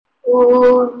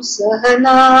Om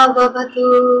Sahana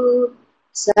Bhavatu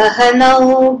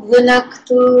Sahanau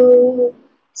Bhunaktu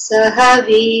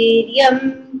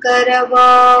Sahaviryam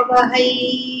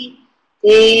Karavavahai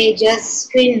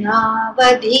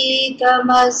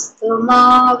Tejasvinavadhitamastu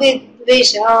ma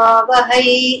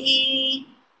vidvishavahai.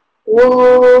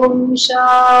 Om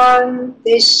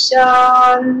Shanti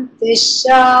Shanti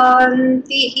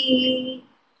Shantihi.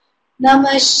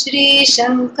 Namah Shri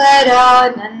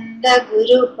Shankarananda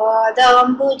Guru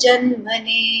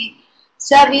Padambujanmane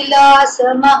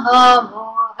Savilasa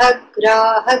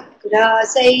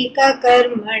Mahamohagrahagrasaika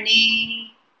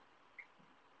Karmane.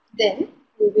 Then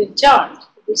we will chant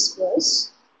this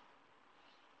verse.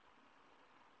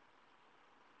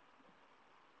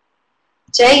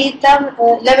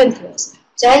 11th verse.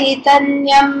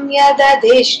 Chaitanyam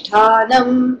yadadhishthanam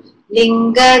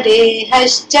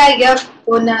lingadehascha yah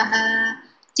punaha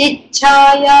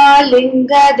chichaya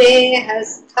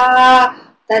lingadehastha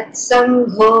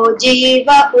tatsangho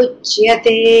jiva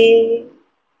uchyate.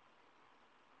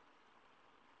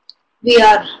 We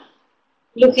are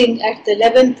looking at the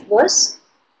 11th verse,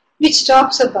 which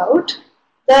talks about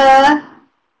the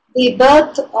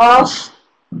birth of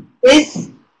this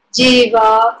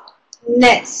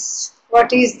jīva-ness.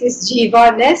 What is this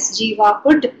jīva-ness,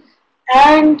 jivahood,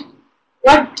 and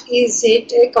what is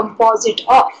it a composite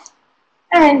of?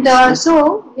 And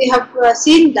so we have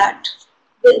seen that.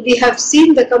 We have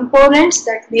seen the components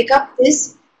that make up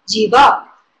this jiva.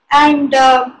 And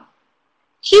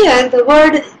here the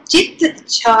word chit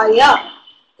chaya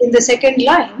in the second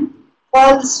line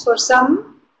calls for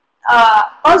some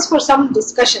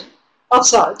discussion of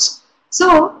sorts.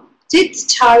 So chit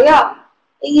chaya,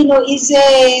 is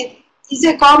a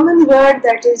common word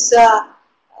that is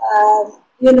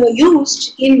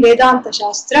used in Vedanta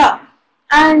Shastra,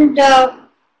 and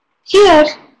here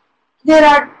there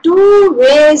are two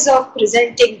ways of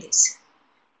presenting this.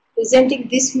 Presenting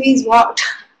this means what?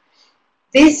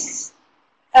 This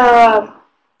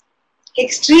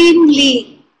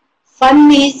extremely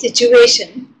funny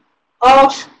situation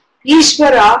of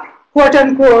Īśvara, quote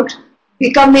unquote,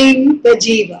 becoming the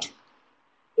jiva.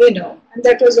 And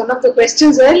that was one of the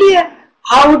questions earlier.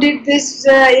 How did this,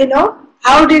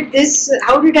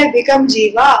 how did I become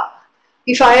jiva?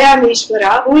 If I am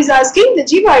Īśvara, who is asking? The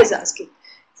jiva is asking.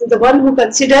 So the one who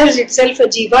considers itself a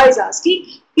jiva is asking,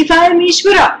 if I am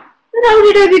Īśvara, then how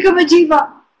did I become a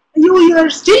jiva? You are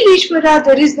still Īśvara,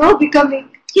 there is no becoming.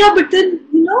 Yeah, but then,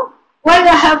 why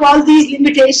I have all these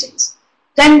limitations?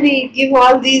 Then we give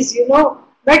all these,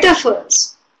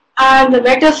 metaphors. And the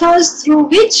metaphors through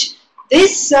which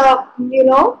this, the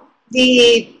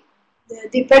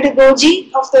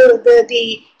pedagogy of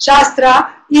the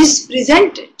Shastra is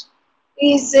presented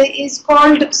is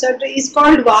called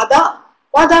vada.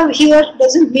 Vada here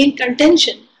doesn't mean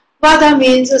contention. Vada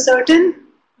means a certain,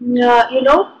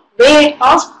 way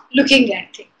of looking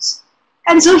at things.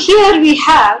 And so here we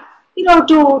have,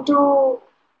 to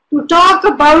talk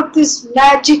about this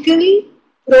magical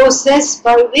process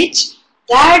by which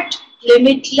that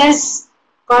limitless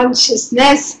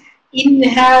consciousness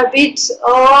inhabits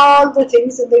all the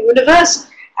things in the universe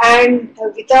and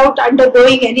without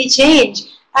undergoing any change,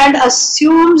 and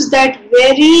assumes that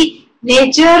very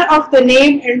nature of the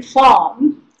name and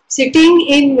form, sitting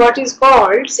in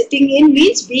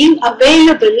means being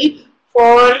available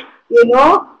for,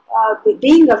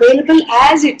 being available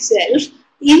as itself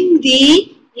in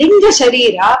the linga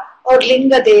sharira or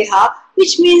linga deha,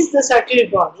 which means the subtle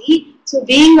body. So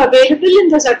being available in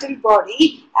the subtle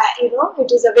body,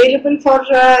 it is available for,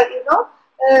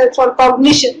 for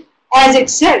cognition as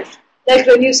itself. Like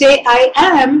when you say I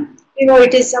am,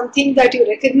 it is something that you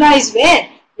recognize where.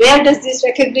 Where does this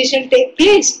recognition take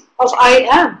place of I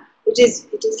am? It is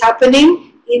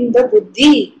happening in the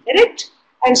buddhi, correct?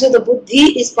 And so the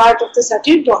buddhi is part of the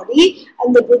subtle body,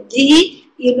 and the buddhi,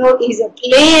 is a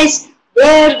place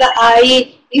where the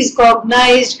I is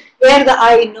cognized, where the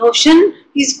I notion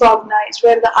is cognized,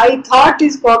 where the I thought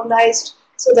is cognized.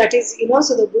 So that is,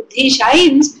 so the buddhi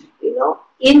shines, the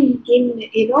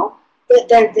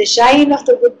shine of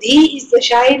the buddhi is the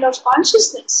shine of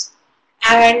consciousness.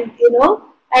 And,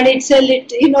 and it's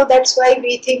that's why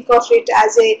we think of it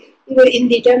as a, in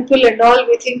the temple and all,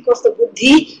 we think of the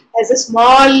buddhi as a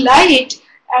small light,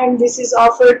 and this is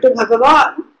offered to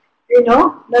Bhagavan.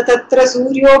 Na tatra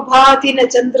suryo bhati na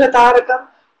chandra tarakam.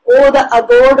 Oh, the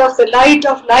abode of the light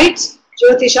of lights,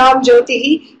 Jyotisham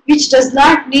Jyotihi, which does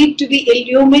not need to be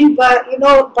illumined by,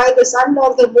 by the sun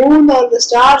or the moon or the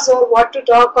stars, or what to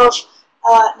talk of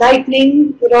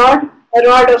lightning rod, a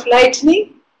rod of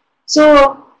lightning.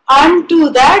 So, unto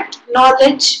that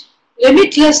knowledge,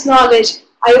 limitless knowledge,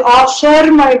 I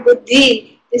offer my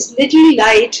buddhi, this little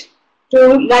light,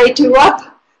 to light you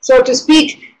up, so to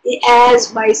speak,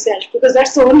 as myself. Because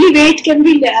that's the only way it can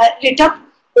be lit up.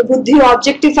 The buddhi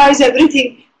objectifies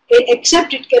everything,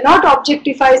 except it cannot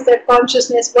objectify that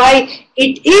consciousness. Why?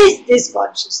 It is this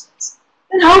consciousness.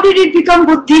 Then how did it become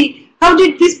buddhi? How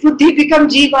did this buddhi become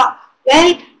jiva?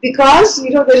 Well, because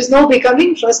there is no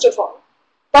becoming, first of all.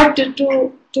 But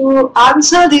to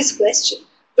answer this question,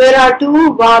 there are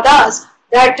two vadas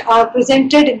that are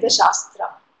presented in the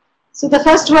Shastra. So the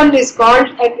first one is called,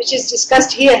 and which is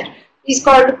discussed here, is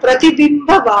called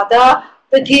pratibimbavāda,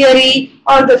 the theory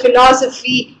or the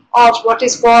philosophy of what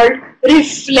is called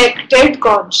reflected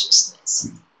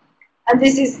consciousness. And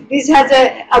this has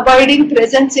a abiding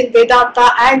presence in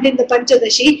Vedanta and in the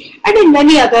Pañcadaśī and in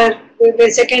many other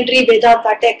secondary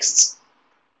Vedanta texts.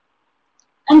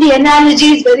 And the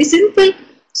analogy is very simple.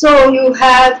 So you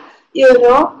have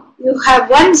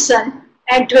one sun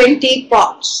and 20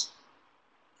 pots.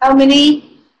 How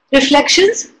many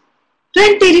reflections?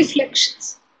 20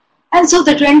 reflections. And so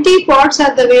the 20 pots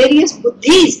are the various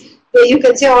buddhis, you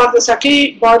can say, or the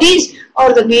subtle bodies,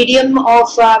 or the medium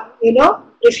of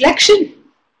reflection.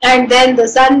 And then the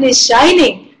sun is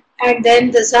shining, and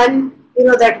then the sun,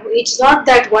 that it's not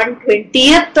that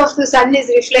 1/20th of the sun is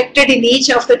reflected in each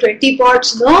of the 20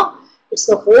 pots. No, it's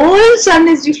the whole sun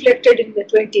is reflected in the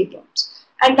 20 pots.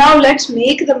 And now let's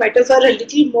make the metaphor a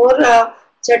little more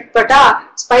chatpata,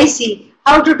 spicy.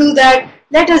 How to do that?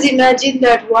 Let us imagine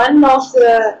that one of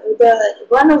the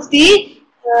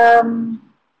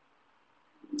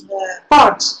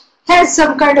pots has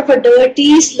some kind of a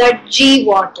dirty, sludgy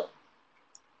water.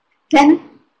 Then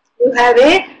you have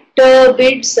a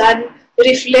turbid sun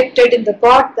reflected in the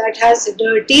pot that has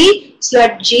dirty,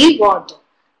 sludgy water.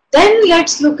 Then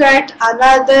let's look at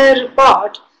another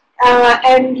pot,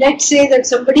 and let's say that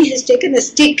somebody has taken a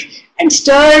stick and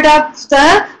stirred up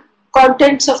the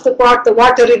contents of the pot, the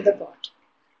water in the pot.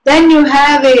 Then you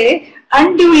have a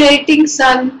undulating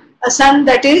sun, a sun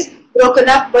that is broken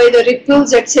up by the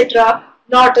ripples, etc.,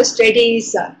 not a steady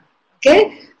sun.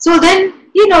 Okay, so then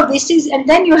this is, and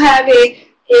then you have a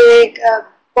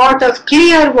pot of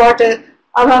clear water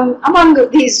among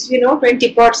these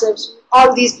 20 pots.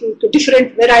 All these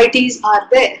different varieties are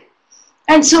there,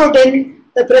 and so then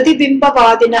the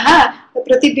pratibimbavādinaha, the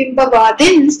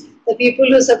pratibimbavādins, the people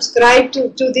who subscribe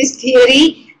to this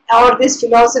theory or this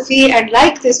philosophy and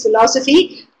like this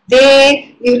philosophy,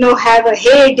 they have a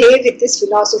heyday with this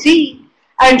philosophy,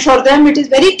 and for them it is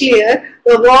very clear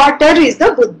the water is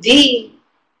the buddhi,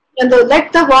 and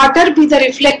let the water be the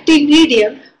reflecting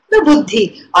medium, the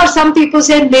buddhi, or some people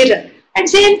say mirror. And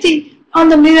same thing, on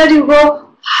the mirror you go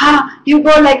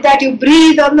like that, you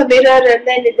breathe on the mirror, and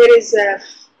then there is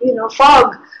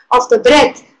fog of the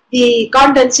breath, the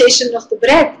condensation of the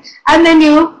breath, and then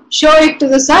you show it to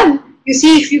the sun. You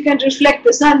see if you can reflect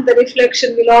the sun, the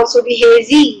reflection will also be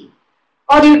hazy.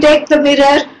 Or you take the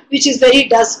mirror which is very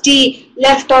dusty,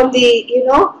 left on the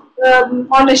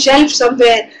on a shelf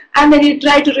somewhere, and then you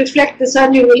try to reflect the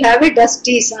sun, you will have a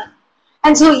dusty sun.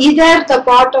 And so either the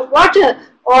pot of water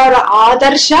or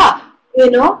ādarsha,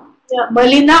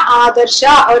 malina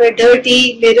ādarsha, or a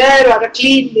dirty mirror or a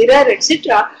clean mirror,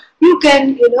 etc. You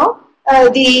can,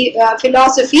 the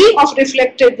philosophy of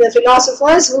reflected, the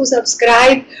philosophers who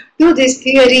subscribe to this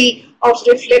theory of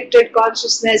reflected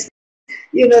consciousness,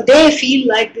 they feel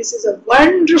like this is a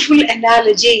wonderful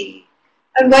analogy.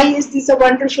 And why is this a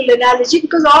wonderful analogy?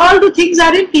 Because all the things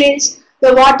are in place.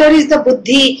 The water is the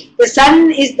buddhi, the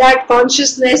sun is that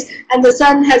consciousness, and the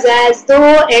sun has as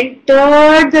though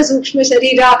entered the sukshma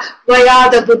sharira via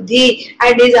the buddhi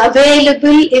and is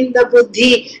available in the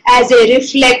buddhi as a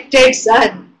reflected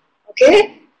sun.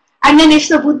 Okay? And then if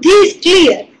the buddhi is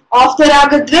clear of the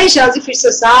raga dveshas, if it's a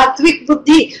sattvic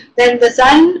buddhi, then the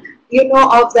sun,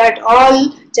 of that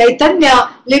all Chaitanya,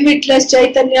 limitless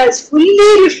Chaitanya, is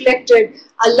fully reflected,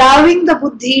 allowing the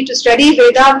buddhi to study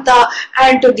Vedanta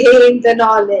and to gain the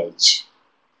knowledge.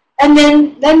 And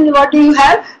then what do you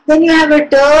have? Then you have a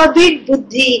turbid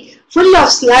buddhi, full of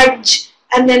sludge,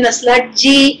 and then a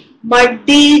sludgy,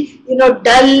 muddy,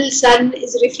 dull sun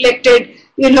is reflected,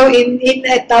 in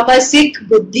a tamasic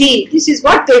buddhi. This is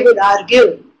what they would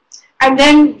argue. And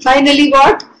then finally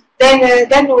what?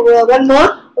 Then one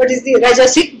more. What is the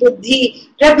rajasic buddhi,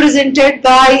 represented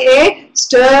by a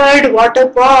stirred water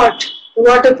pot, the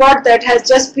water pot that has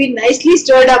just been nicely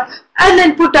stirred up and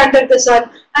then put under the sun,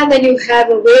 and then you have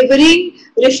a wavering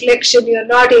reflection. You are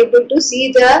not able to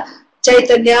see the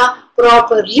Chaitanya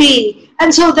properly,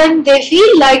 and so then they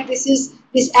feel like this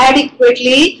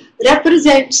adequately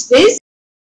represents this,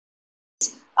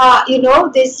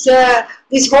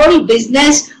 this whole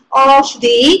business of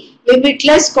the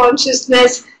limitless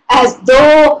consciousness, as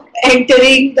though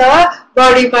entering the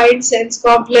body-mind sense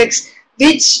complex,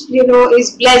 which,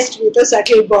 is blessed with a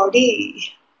subtle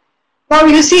body. Now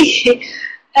you see,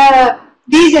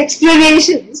 these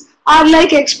explanations are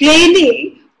like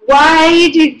explaining why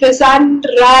did the sun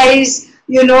rise,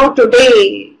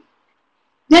 today.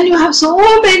 Then you have so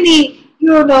many,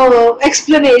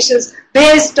 explanations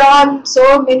based on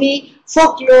so many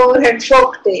folklore and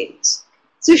folk tales.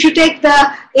 So if you take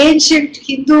the ancient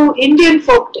Hindu Indian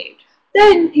folk tale,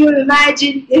 then you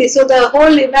imagine, so the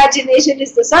whole imagination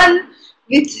is the sun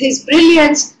with his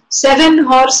brilliance, 7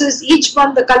 horses, each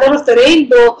one the color of the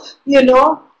rainbow,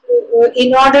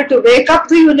 in order to wake up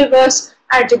the universe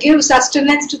and to give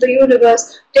sustenance to the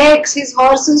universe, takes his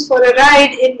horses for a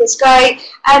ride in the sky,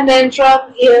 and then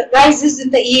rises in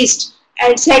the east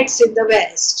and sets in the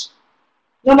west,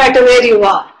 no matter where you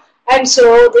are. And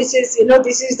so this is,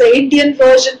 this is the Indian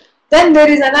version. Then there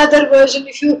is another version.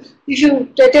 If you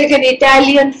take an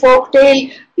Italian folk tale,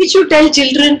 which you tell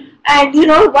children, and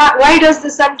why does the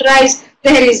sun rise?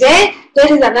 There is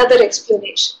another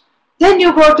explanation. Then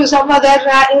you go to some other,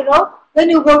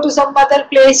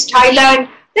 place, Thailand,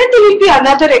 then there will be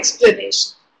another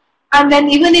explanation. And then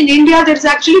even in India, there is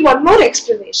actually one more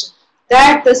explanation,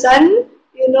 that the sun,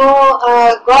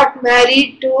 got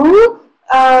married to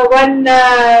one,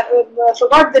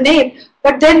 forgot the name,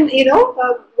 but then,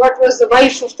 what was the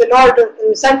wife of the Lord,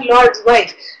 Sun Lord's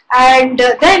wife. And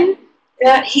then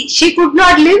she could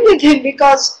not live with him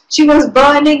because she was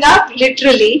burning up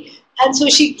literally, and so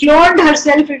she cloned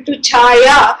herself into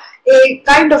Chaya, a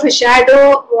kind of a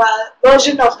shadow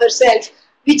version of herself,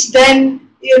 which then,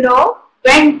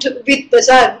 went with the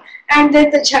sun. And then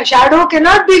the shadow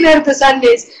cannot be where the sun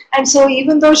is. And so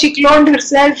even though she cloned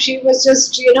herself, she was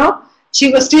just,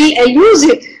 she was still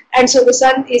elusive. And so the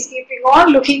sun is keeping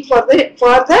on looking for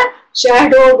the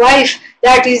shadow wife.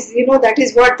 That is, that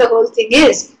is what the whole thing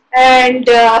is. And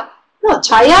no,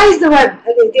 Chaya is the one.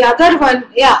 The other one,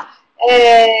 yeah.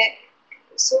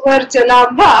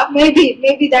 Suvarchalamba,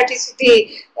 maybe that is the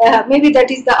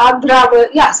Andhra,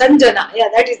 yeah, Sanjana, yeah,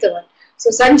 that is the one. So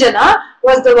Sanjana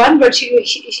was the one, but she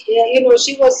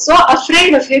was so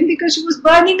afraid of him because she was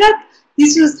burning up.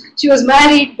 She was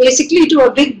married basically to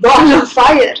a big ball of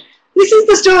fire. This is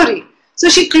the story. So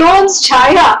she clones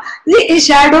Chaya, a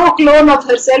shadow clone of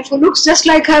herself who looks just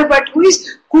like her, but who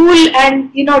is cool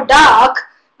and dark.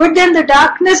 But then the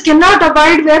darkness cannot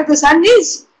abide where the sun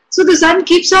is. So the sun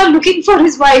keeps on looking for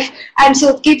his wife, and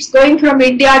so it keeps going from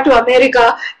India to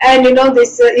America, and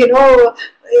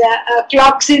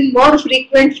clocks in more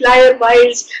frequent flyer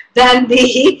miles than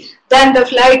the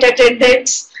flight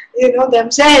attendants,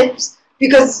 themselves,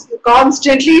 because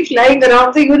constantly flying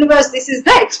around the universe. This is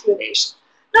the explanation.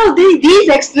 Now these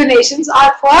explanations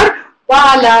are for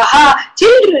balaha,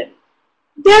 children.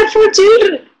 They are for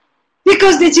children,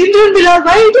 because the children will ask,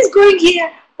 why it is going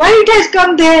here, why it has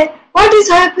come there, what is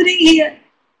happening here?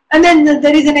 And then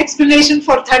there is an explanation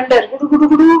for thunder.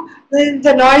 Then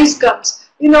the noise comes,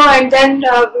 and then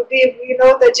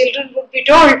the children would be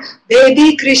told,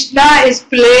 baby Krishna is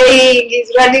playing,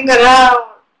 he's running around,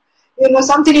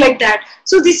 something like that.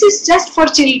 So this is just for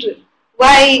children.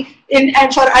 Why?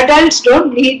 And for adults,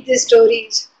 don't need these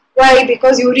stories. Why?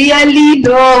 Because you really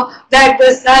know that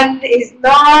the sun is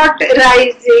not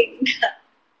rising.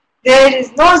 There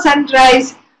is no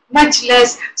sunrise, much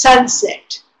less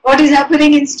sunset. What is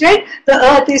happening instead? The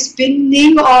earth is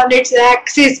spinning on its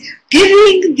axis,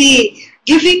 giving the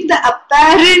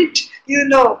apparent,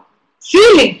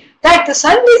 feeling that the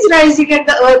sun is rising and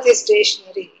the earth is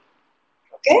stationary.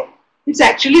 Okay? It's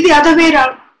actually the other way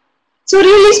around. So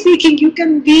really speaking, you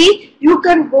can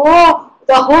go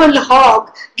the whole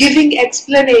hog giving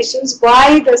explanations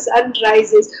why the sun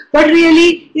rises. But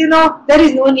really, there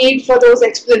is no need for those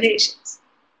explanations.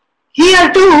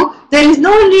 Here too, there is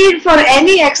no need for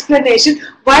any explanation.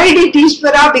 Why did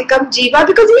Īśvara become Jiva?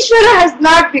 Because Īśvara has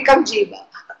not become Jiva.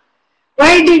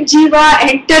 Why did Jiva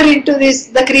enter into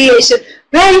the creation?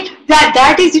 Well,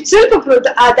 that is itself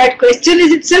that question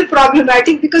is itself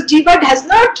problematic, because Jiva has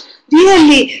not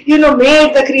really,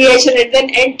 made the creation and then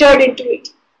entered into it.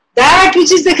 That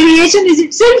which is the creation is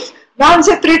itself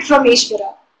non-separate from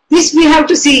Īśvara. This we have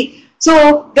to see.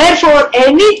 So, therefore,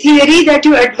 any theory that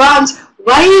you advance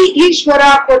why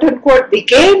Īśvara, quote unquote,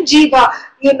 became Jiva,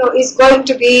 is going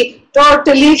to be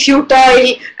totally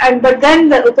futile. But then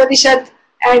the Upanishad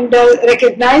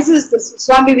recognizes this.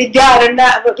 Swami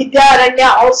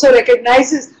Vidyaranya also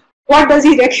recognizes. What does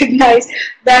he recognize?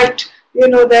 That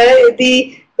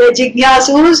the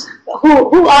Jignasus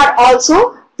who are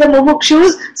also the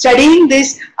Mumukshus studying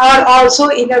this are also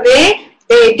in a way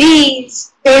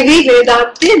babies, baby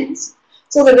Vedantins.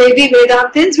 So the baby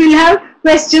Vedantins will have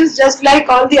questions just like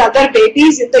all the other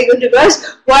babies in the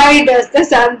universe. Why does the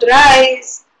sun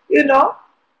rise?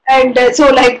 And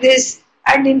so like this.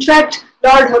 And in fact,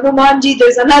 Lord Hanumanji, there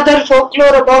is another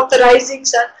folklore about the rising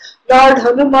sun. Lord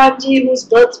Hanumanji, whose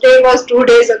birthday was 2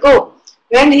 days ago,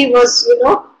 when he was,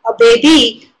 a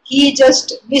baby, he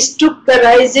just mistook the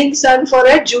rising sun for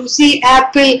a juicy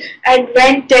apple and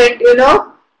went and,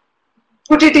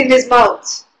 put it in his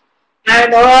mouth.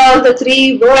 And all the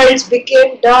 3 worlds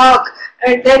became dark.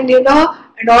 And then,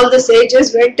 and all the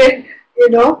sages went and,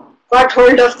 got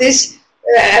hold of this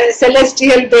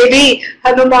celestial baby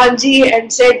Hanumanji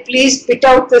and said, please spit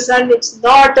out the sun. It's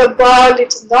not a ball,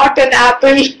 it's not an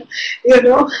apple,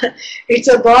 it's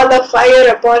a ball of fire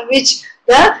upon which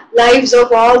the lives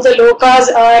of all the lokas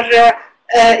are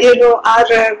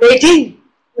waiting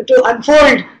to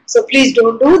unfold. So please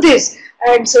don't do this.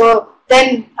 And so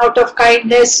then out of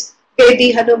kindness,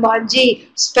 baby Hanumanji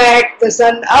spat the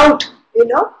sun out,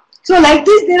 So like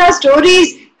this, there are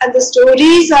stories, and the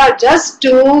stories are just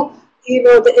to,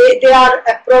 they are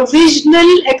a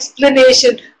provisional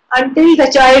explanation until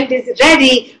the child is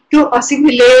ready to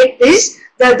assimilate this,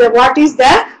 what is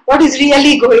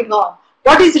really going on.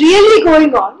 What is really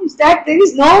going on is that there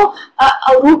is no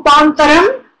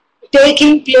rupantaram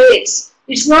taking place.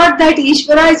 It's not that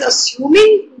Īśvara is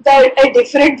assuming that a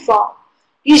different form.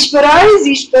 Īśvara is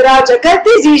Īśvara, Jagat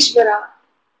is Īśvara.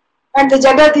 And the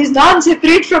Jagat is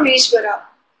non-separate from Īśvara.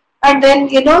 And then,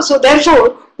 so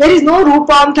therefore, there is no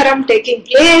rupantaram taking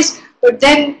place. But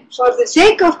then, for the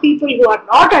sake of people who are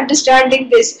not understanding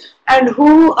this and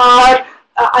who are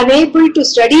unable to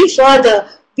study further,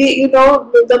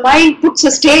 the mind puts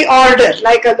a stay order,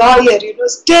 like a lawyer,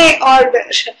 stay order,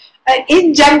 an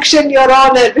injunction, Your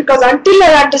Honor, because until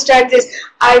I understand this,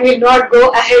 I will not go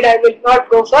ahead, I will not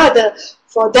go further.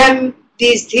 For them,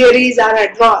 these theories are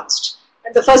advanced.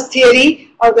 And the first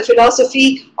theory, or the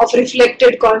philosophy of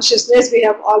reflected consciousness, we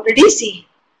have already seen.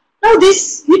 Now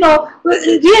this,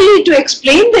 really to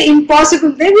explain the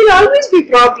impossible, there will always be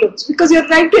problems, because you are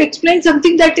trying to explain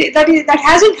something that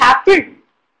hasn't happened.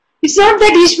 It's not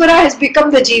that Īśvara has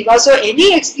become the jiva, so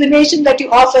any explanation that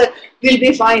you offer will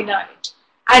be finite.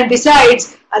 And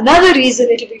besides, another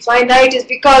reason it will be finite is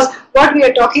because what we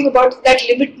are talking about is that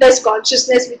limitless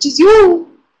consciousness, which is you.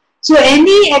 So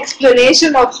any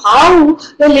explanation of how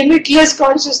the limitless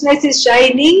consciousness is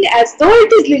shining as though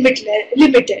it is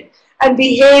limited and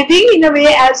behaving in a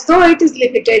way as though it is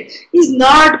limited is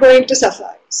not going to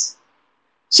suffice.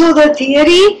 So the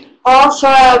theory of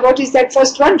what is that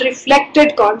first one,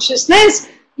 reflected consciousness,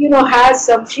 has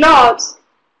some flaws.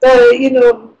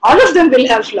 All of them will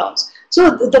have flaws. So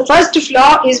the first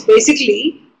flaw is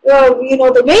basically,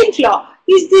 the main flaw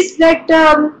is this, that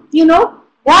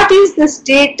what is the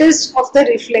status of the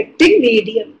reflecting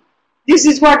medium? This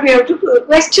is what we have to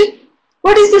question.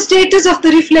 What is the status of the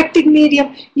reflecting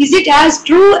medium? Is it as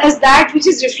true as that which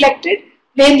is reflected,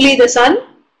 namely the sun?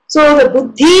 So the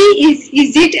buddhi is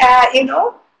it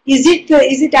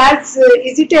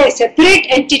a separate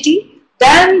entity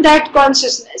than that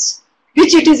consciousness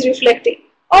which it is reflecting,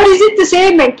 or is it the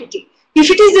same entity? If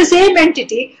it is the same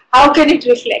entity, how can it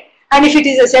reflect? And if it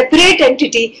is a separate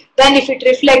entity, then if it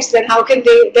reflects, then how can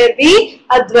there be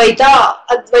Advaita?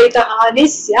 Advaita Hani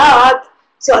Syat.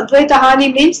 So Advaita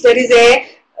Hani means there is a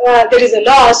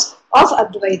loss of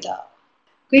Advaita.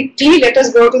 Quickly, let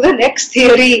us go to the next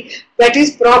theory that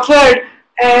is proffered,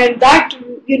 and that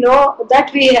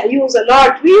that we use a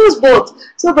lot. We use both.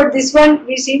 So, but this one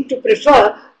we seem to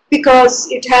prefer because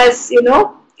it has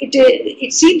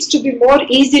it seems to be more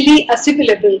easily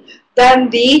assimilable than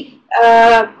the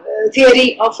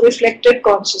theory of reflected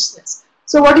consciousness.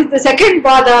 So what is the second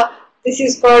vada? This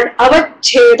is called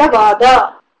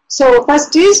Avacchedavāda. So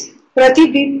first is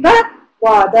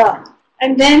pratibimbavāda,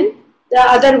 and then the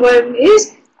other one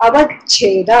is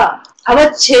Avaccheda.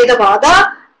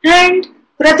 Avacchedavāda and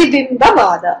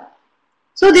pratibimbavāda.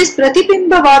 So this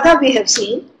pratibimbavāda we have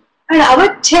seen, and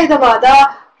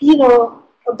Avacchedavāda,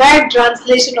 a bad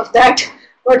translation of that,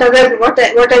 what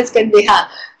else can we have?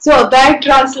 So a bad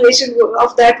translation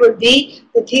of that would be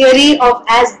the theory of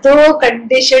as though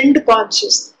conditioned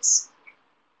consciousness.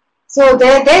 So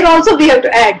there also we have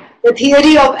to add the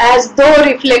theory of as though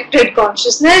reflected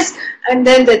consciousness, and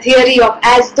then the theory of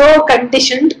as though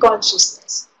conditioned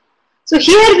consciousness. So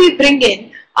here we bring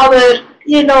in our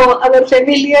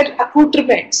familiar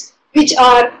accoutrements, which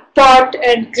are pot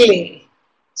and clay.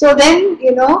 So then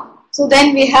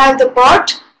we have the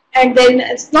pot, and then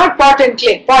it's not pot and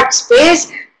clay, pot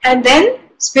space, and then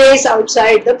space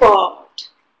outside the pot.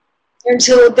 And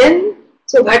so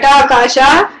So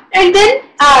Ghatakasha and then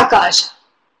Akasha.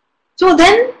 So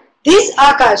then this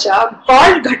Akasha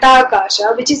called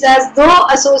Ghatakasha, which is as though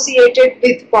associated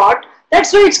with pot,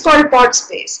 that's why it's called pot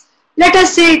space. Let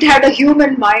us say it had a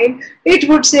human mind, it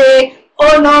would say,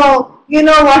 oh no,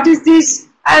 what is this?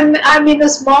 I'm in a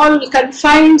small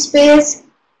confined space.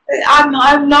 I'm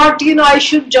not, I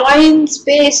should join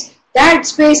space. That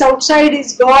space outside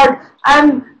is God.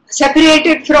 I'm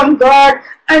separated from God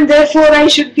and therefore I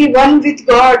should be one with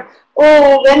God.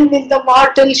 Oh, when will the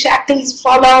mortal shackles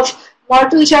fall off?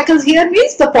 Mortal shackles here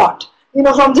means the pot,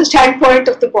 from the standpoint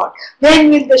of the pot. When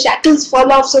will the shackles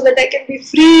fall off so that I can be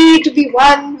free to be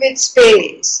one with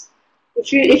space?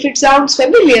 If it sounds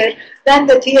familiar, then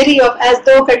the theory of as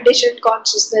though conditioned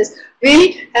consciousness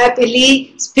will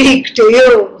happily speak to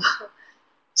you.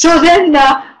 So then,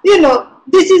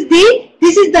 this is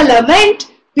the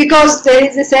lament, because there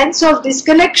is a sense of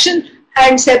disconnection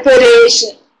and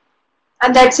separation.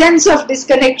 And that sense of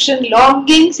disconnection,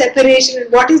 longing, separation.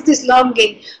 And what is this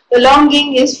longing? The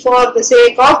longing is for the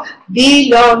sake of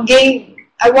belonging.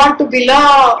 I want to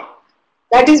belong.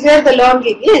 That is where the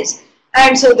longing is.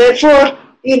 And so therefore,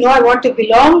 I want to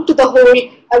belong to the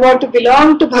whole. I want to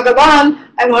belong to Bhagavan.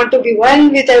 I want to be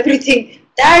one with everything.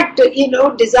 That,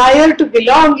 desire to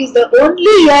belong is the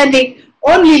only yearning,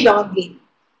 only longing.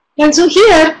 And so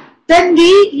here, then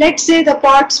let's say the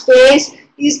pot space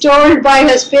is told by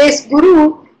a space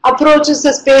guru, approaches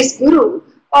a space guru,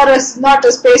 or not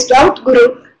a spaced out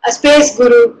guru, a space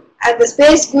guru, and the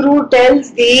space guru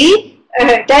tells the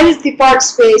pot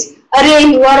space,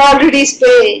 "Arey, you are already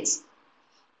space.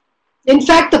 In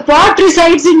fact, the pot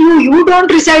resides in you. You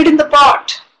don't reside in the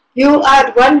pot. You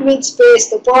are one with space.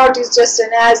 The pot is just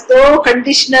an as though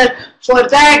conditioner for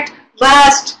that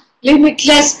vast,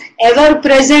 limitless,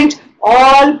 ever-present,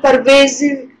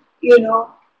 all-pervasive,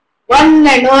 one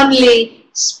and only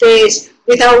space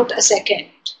without a second."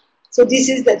 So this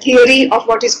is the theory of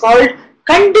what is called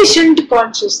conditioned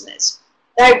consciousness.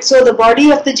 So the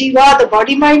body of the jiva, the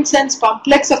body-mind-sense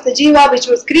complex of the jiva, which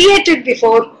was created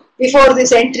before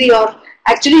this entry, or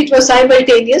actually it was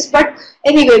simultaneous, but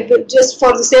anyway, just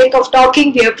for the sake of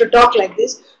talking, we have to talk like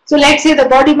this. So let's say the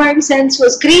body-mind-sense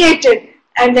was created,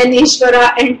 and then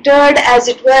Īśvara entered, as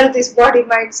it were, this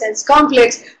body-mind-sense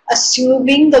complex,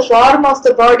 assuming the form of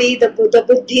the body, the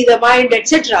buddhi, the mind,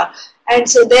 etc. And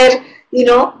so there,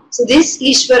 so this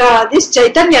Īśvara, this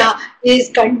Chaitanya is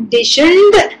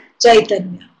conditioned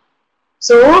Chaitanya.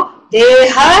 So,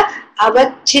 Deha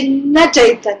Avachinna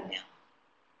Chaitanya.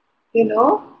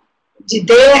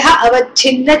 Deha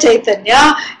Avachinna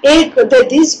Chaitanya,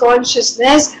 this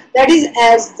consciousness that is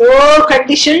as though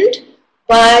conditioned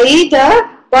by the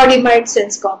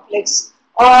body-mind-sense complex.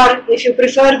 Or if you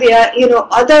prefer the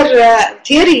other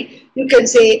theory, you can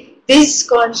say this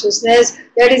consciousness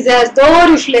that is as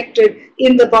though reflected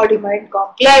in the body-mind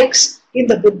complex, in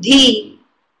the buddhi.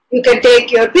 You can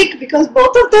take your pick, because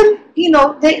both of them,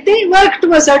 they work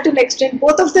to a certain extent.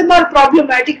 Both of them are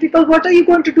problematic, because what are you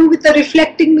going to do with the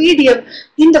reflecting medium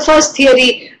in the first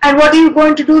theory, and what are you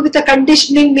going to do with the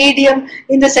conditioning medium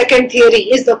in the second theory?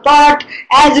 Is the pot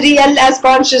as real as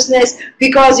consciousness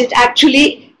because it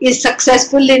actually is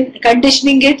successful in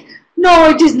conditioning it?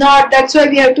 No, it is not. That's why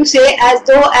we have to say as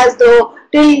though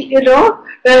till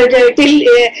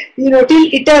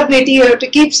eternity. You have to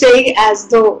keep saying as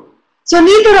though. So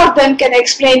neither of them can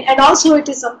explain, and also it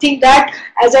is something that,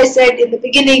 as I said in the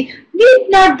beginning, need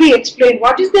not be explained.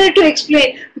 What is there to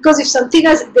explain? Because if something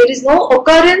there is no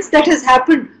occurrence that has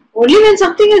happened. Only when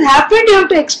something has happened you have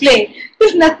to explain.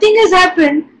 If nothing has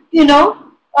happened,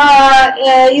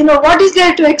 what is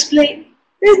there to explain?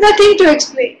 There is nothing to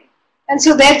explain. And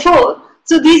so therefore,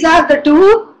 these are the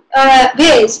two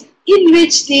ways in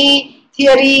which the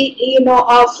theory,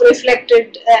 of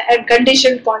reflected and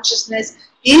conditioned consciousness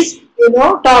is,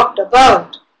 talked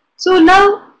about. So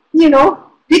now,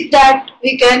 with that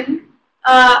we can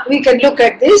look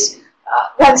at this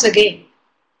once again.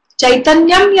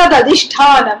 Chaitanyam yad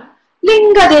adhishthanam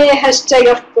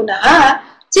lingadehascha punah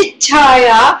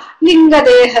chichchaya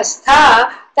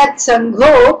lingadehastha tat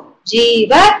sangho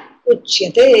jiva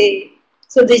uchyate.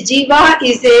 So the jiva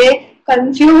is a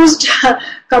confused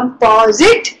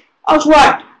composite of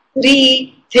what?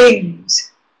 Three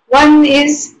things. One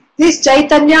is this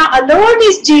Chaitanya alone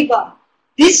is jiva.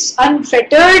 This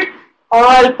unfettered,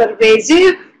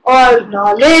 all-pervasive,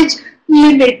 all-knowledge,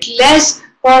 limitless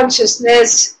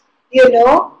consciousness,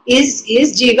 is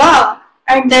jiva.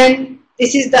 And then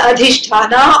this is the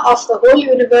adhishthana of the whole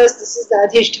universe. This is the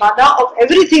adhishthana of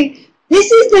everything.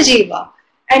 This is the jiva.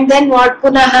 And then what?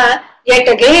 Punaha, yet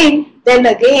again, then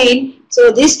again.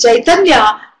 So this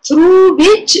Chaitanya, through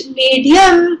which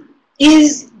medium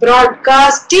is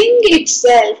broadcasting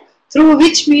itself, through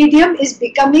which medium is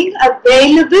becoming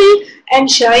available and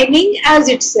shining as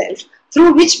itself,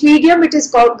 through which medium it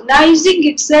is cognizing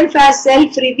itself as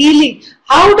self-revealing.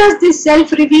 How does this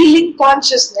self-revealing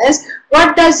consciousness,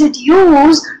 what does it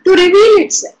use to reveal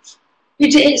itself?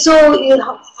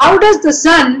 How does the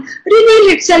sun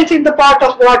reveal itself in the pot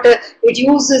of water? It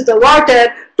uses the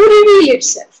water to reveal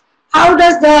itself. How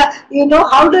does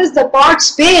the pot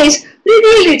space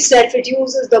reveal itself? It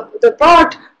uses the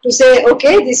pot to say,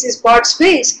 okay, this is pot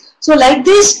space. So like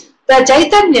this, the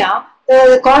Chaitanya,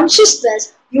 the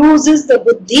consciousness, uses the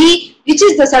buddhi, which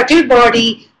is the subtle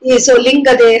body, so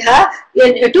linga deha,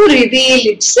 to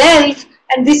reveal itself.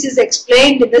 And this is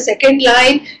explained in the second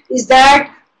line, is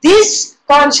that this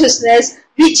consciousness,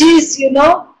 which is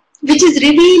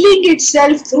revealing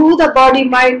itself through the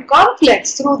body-mind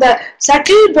complex, through the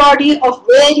subtle body of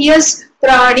various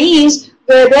pranis,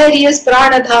 various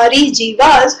pranadhari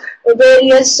jivas,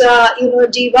 various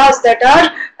jivas that are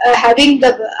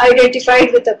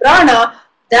identified with the prana,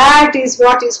 that is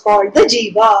what is called the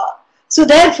jiva. So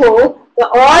therefore, the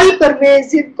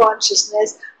all-pervasive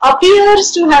consciousness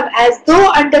appears to have as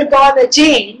though undergone a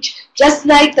change, just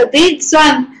like the big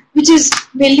sun, which is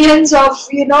millions of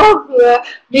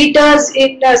meters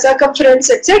in circumference,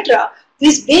 etc.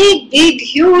 This big,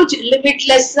 huge,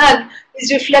 limitless sun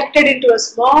is reflected into a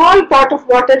small pot of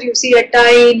water. You see a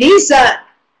tiny sun.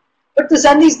 But the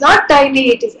sun is not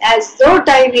tiny, it is as though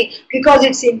tiny, because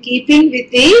it's in keeping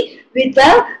with the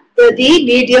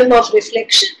medium of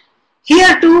reflection.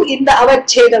 Here too, in the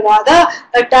Avacchedavāda,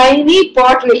 a tiny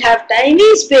pot will have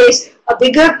tiny space, a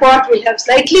bigger pot will have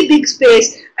slightly big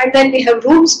space, and then we have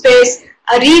room space,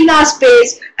 arena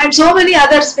space, and so many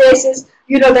other spaces,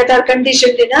 that are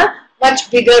conditioned in a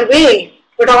much bigger way.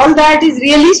 But all that is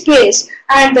really space,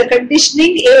 and the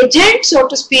conditioning agent, so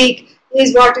to speak,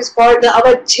 is what is called the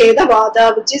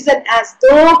Avacchedavāda, which is an as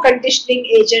though conditioning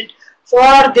agent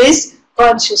for this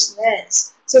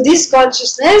consciousness. So this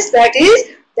consciousness that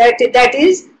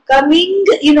is coming,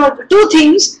 two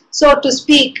things, so to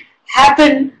speak,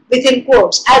 happen within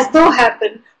quotes, as though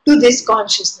happen to this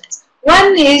consciousness.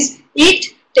 One is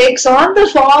it takes on the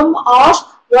form of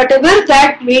whatever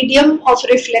that medium of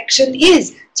reflection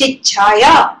is,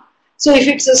 chit-chaya. So if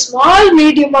it's a small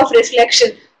medium of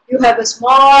reflection, you have a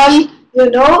small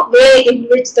way in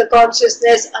which the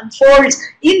consciousness unfolds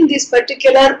in this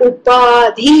particular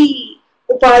upadhi.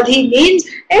 Upadhi means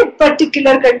a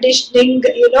particular conditioning,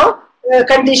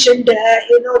 conditioned,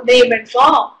 name and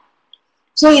form.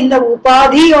 So in the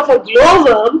upadhi of a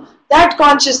glowworm, that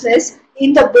consciousness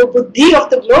in the buddhi of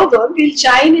the glowworm will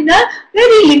shine in a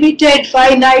very limited,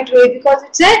 finite way, because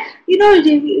it's a,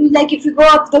 like if you go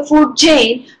up the food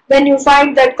chain, then you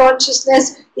find that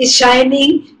consciousness is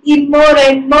shining in more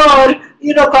and more,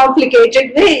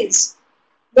 complicated ways.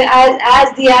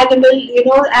 As the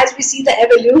animal, as we see the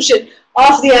evolution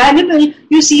of the animal,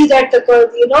 you see that the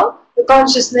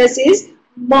consciousness is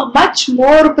much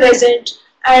more present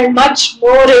and much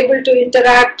more able to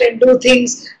interact and do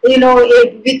things, with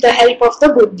the help of the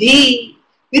buddhi,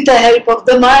 with the help of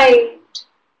the mind.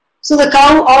 So the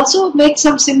cow also makes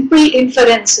some simple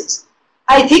inferences.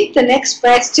 I think the next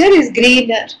pasture is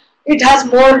greener. It has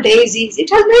more daisies.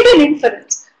 It has made an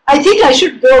inference. I think I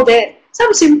should go there.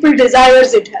 Some simple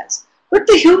desires it has. But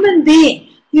the human being,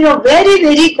 very,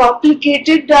 very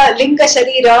complicated linga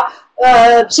sharira,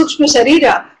 sukshma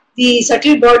sharira, the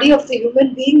subtle body of the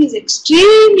human being is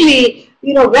extremely,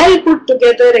 well put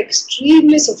together,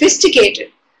 extremely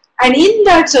sophisticated. And in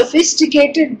that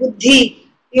sophisticated buddhi,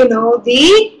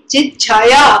 the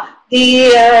chit-chaya,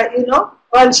 the,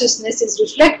 consciousness is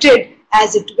reflected,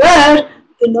 as it were,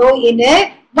 in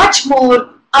a much more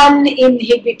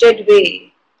uninhibited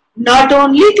way. Not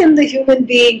only can the human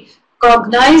being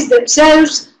cognize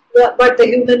themselves, but the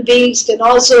human beings can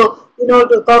also,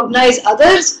 to cognize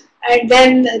others, and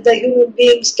then the human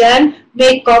beings can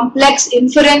make complex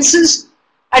inferences.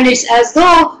 And it's as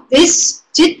though this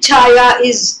chit-chaya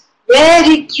is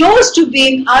very close to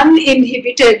being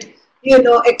uninhibited,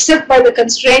 except by the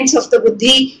constraints of the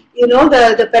buddhi,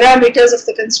 the parameters of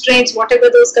the constraints, whatever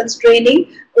those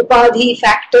constraining upadhi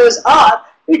factors are.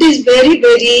 It is very,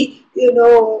 very,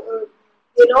 well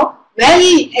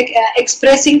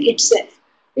expressing itself.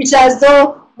 It's as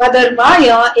though Mother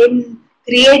Māyā, in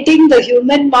creating the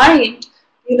human mind,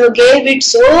 gave it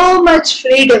so much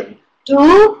freedom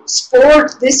to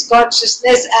sport this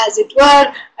consciousness, as it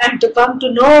were, and to come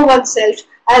to know oneself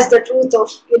as the truth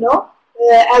of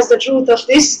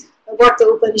this, what the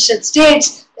Upanishad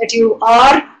states, that you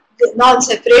are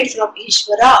non-separate from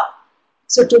Īśvara.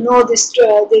 So to know this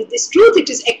truth, it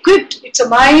is equipped. It's a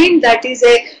mind that is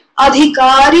a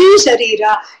adhikari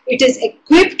sharira. It is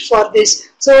equipped for this.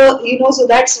 So, so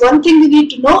that's one thing we need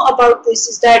to know about this,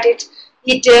 is that it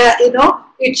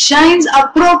shines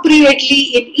appropriately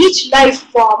in each life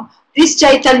form. This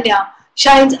Chaitanya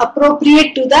shines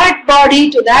appropriate to that body,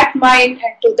 to that mind,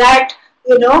 and to that,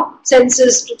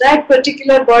 senses, to that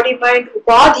particular body, mind,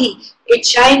 upadhi. It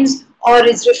shines or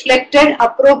is reflected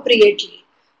appropriately.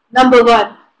 Number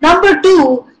one. Number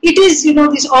two, it is,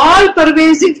 this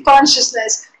all-pervasive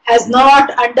consciousness has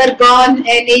not undergone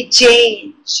any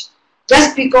change.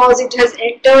 Just because it has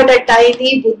entered a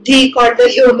tiny buddhi called the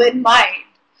human mind,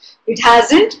 it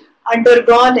hasn't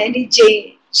undergone any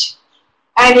change.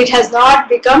 And it has not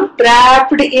become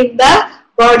trapped in the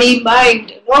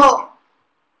body-mind. No.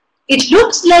 It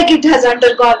looks like it has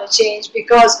undergone a change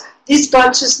because this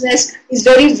consciousness is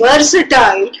very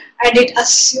versatile and it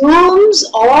assumes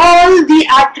all the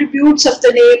attributes of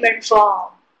the name and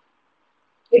form.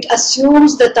 It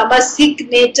assumes the tamasic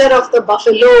nature of the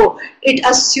buffalo. It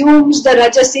assumes the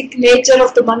rajasic nature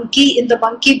of the monkey in the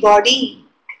monkey body.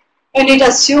 And it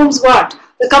assumes what?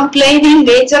 The complaining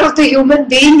nature of the human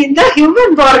being in the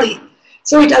human body.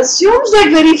 So it assumes that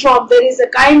very form. There is a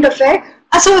kind of a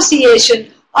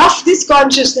association of this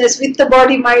consciousness with the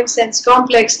body, mind, sense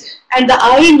complex, and the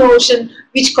I notion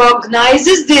which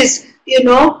cognizes this,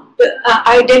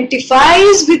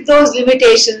 identifies with those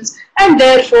limitations and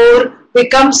therefore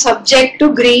becomes subject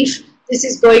to grief. This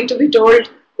is going to be told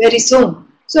very soon.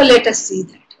 So let us see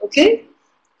that. Okay.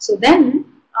 So then,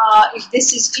 if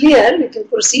this is clear, we can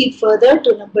proceed further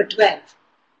to number 12.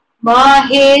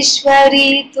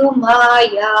 Maheshwari tu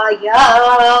Māyā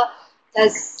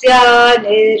tasya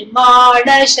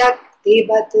nirmāṇaśakti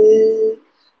vat.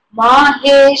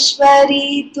 Maheshwari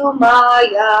tu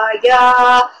Māyā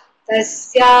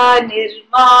tasya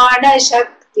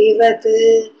nirmāṇaśakti vat.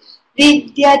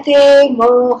 Vidyate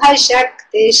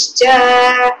mohaśaktischa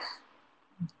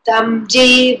tam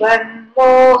jivan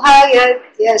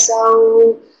mohayatyasau.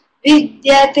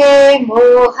 Vidyate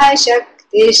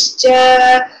mohaśaktischa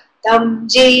tam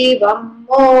jivam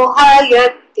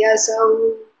mohayatyasau.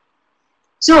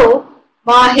 So,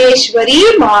 Maheshwari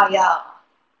Māyā.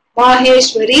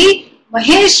 Maheshwari,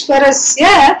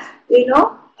 Maheshwarasya,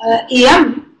 iyam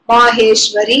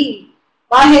Maheshwari.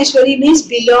 Maheshwari means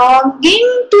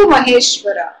belonging to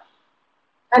Maheshwara.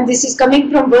 And this is coming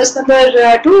from verse number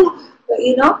 2,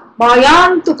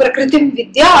 Māyāntu prakritim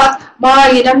vidyāt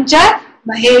Māyinam cha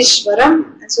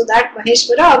Maheshwaram. And so that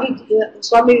Maheshwara,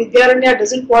 Swami Vidyaranya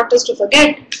doesn't want us to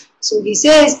forget. So he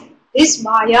says, this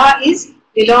Māyā is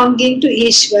belonging to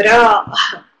Īśvara.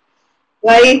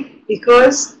 Why?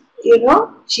 Because,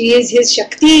 she is his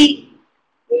Shakti.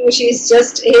 She is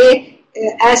just a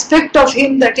aspect of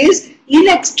him that is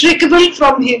inextricable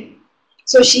from him.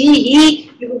 So we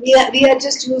are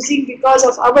just using because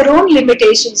of our own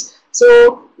limitations.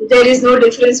 So there is no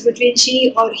difference between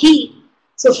she or he.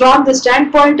 So from the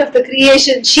standpoint of the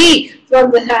creation, she.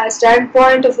 From the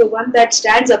standpoint of the one that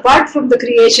stands apart from the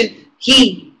creation,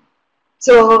 he.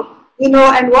 So,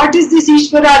 and what is this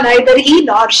Īśvara? Neither he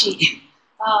nor she.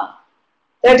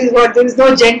 That is what, there is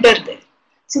no gender there.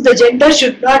 So the gender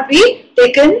should not be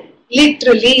taken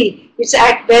literally. It's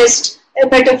at best a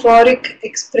metaphoric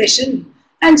expression.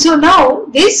 And so now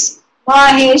this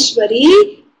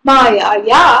Maheshwari, Māyā,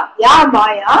 Ya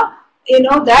Māyā,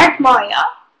 that Māyā,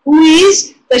 who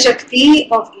is the Shakti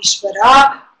of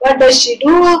Īśvara, what does she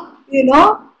do?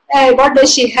 What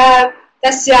does she have?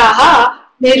 Tasyaha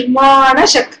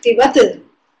nirmāṇaśakti vat.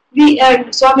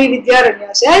 And Swami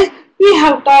Vidyaranya says, we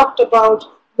have talked about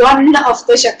one of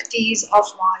the Shaktis of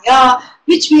Māyā,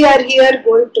 which we are here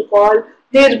going to call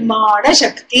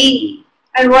Nirmāṇaśakti.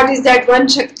 And what is that one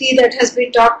Shakti that has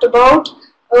been talked about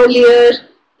earlier?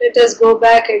 Let us go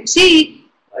back and see.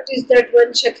 What is that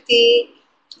one Shakti?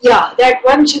 Yeah, that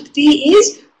one Shakti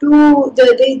is to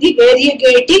the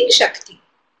variegating Shakti.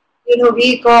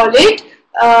 We call it,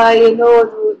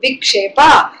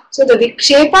 vikṣepa. So the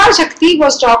vikṣepaśakti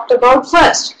was talked about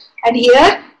first. And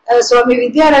here, Swami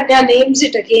Vidyaranya names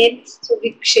it again. So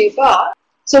vikṣepa.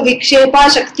 So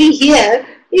vikṣepaśakti here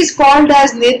is called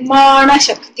as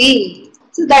Nirmāṇaśakti.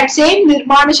 So that same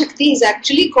Nirmāṇaśakti is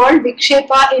actually called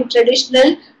vikṣepa in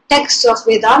traditional texts of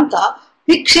Vedanta.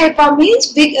 Vikṣepa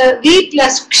means V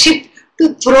plus kship,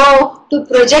 to throw, to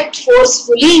project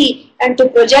forcefully and to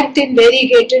project in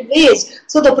variegated ways.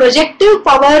 So the projective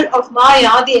power of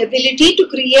Māyā, the ability to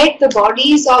create the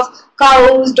bodies of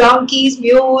cows, donkeys,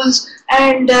 mules,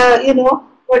 and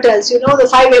what else? The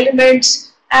 5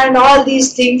 elements and all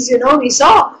these things, we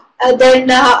saw. Then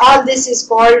all this is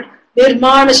called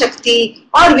Nirmāṇaśakti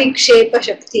or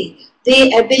vikṣepaśakti.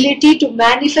 The ability to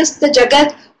manifest the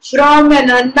Jagat from an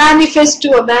unmanifest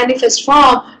to a manifest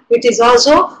form, it is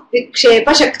also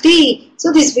vikṣepaśakti.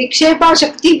 So this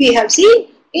vikṣepaśakti we have seen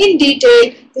in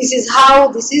detail. This is how,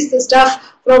 this is the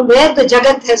stuff from where the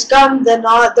Jagat has come, the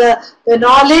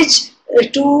knowledge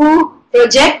to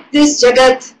project this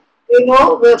Jagat,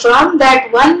 from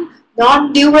that one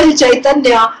non-dual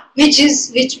Chaitanya, which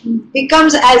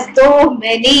becomes as though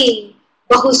many.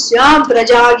 Bahusyam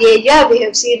prajayeya, we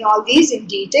have seen all these in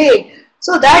detail.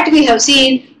 So that we have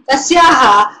seen,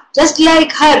 tasyaha, just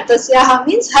like her, tasyaha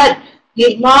means her,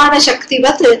 nirmana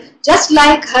shaktivat, just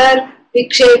like her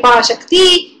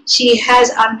vikṣepaśakti, she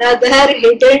has another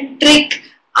hidden trick,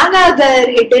 another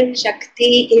hidden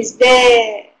shakti is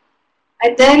there.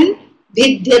 And then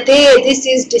vidyate, this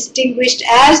is distinguished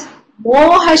as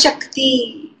moha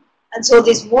shakti. And so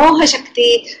this moha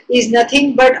shakti is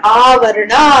nothing but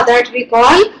āvaraṇa, that we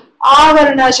call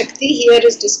āvaraṇaśakti, here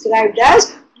is described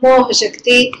as moha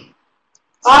shakti.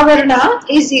 Āvaraṇa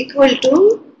is equal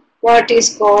to what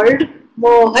is called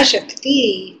moha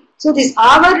shakti. So this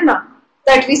āvaraṇa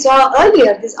that we saw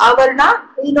earlier, this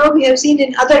āvaraṇa, we have seen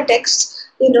in other texts,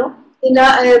 when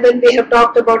we have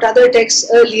talked about other texts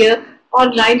earlier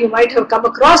online, you might have come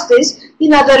across this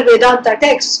in other Vedanta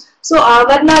texts. So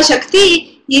āvaraṇaśakti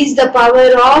is the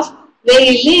power of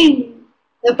veiling,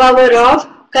 the power of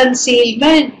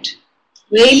concealment.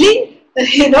 Veiling,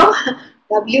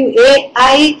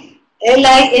 W-A-I-L-I-N-G,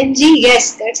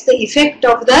 yes, that's the effect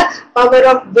of the power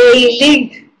of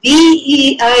veiling.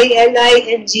 V-E-I-L-I-N-G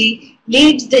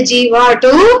leads the jiva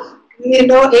to,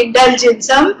 indulge in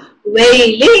some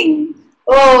wailing.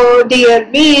 Oh dear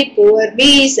me, poor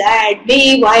me, sad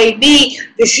me, why me?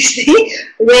 This is the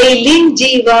wailing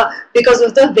jiva because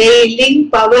of the wailing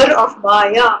power of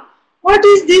Māyā. What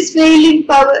is this wailing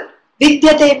power?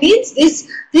 Vidyate means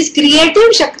this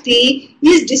creative Shakti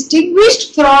is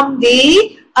distinguished from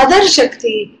the other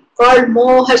Shakti called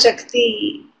Moha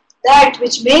Shakti, that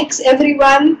which makes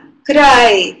everyone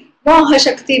cry. Moha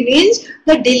Shakti means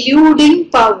the deluding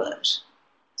power.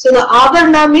 So the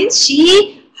Avarana means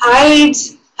she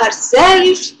hides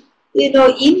herself, in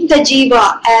the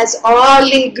jiva as all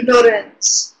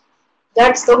ignorance.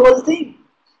 That's the whole thing.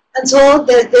 And so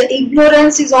the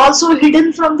ignorance is also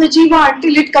hidden from the jiva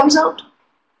until it comes out.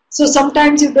 So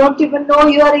sometimes you don't even know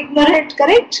you are ignorant,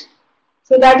 correct?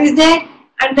 So that is there.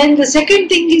 And then the second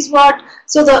thing is what?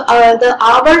 So the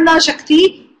Avarana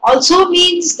Shakti also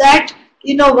means that,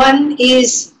 one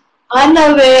is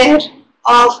unaware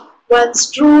of one's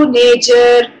true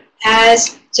nature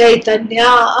as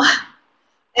Chaitanya,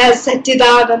 as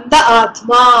Satchidananda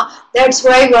Atma. That's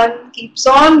why one keeps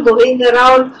on going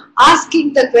around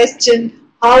asking the question,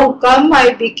 how come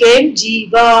I became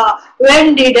Jiva?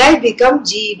 When did I become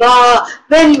Jiva?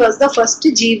 When was the first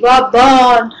Jiva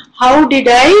born?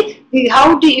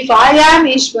 If I am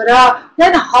Īśvara,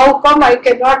 then how come I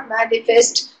cannot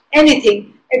manifest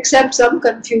anything except some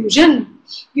confusion?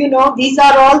 These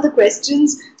are all the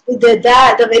questions. The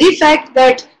very fact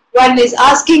that one is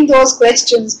asking those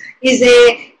questions is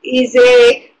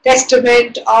a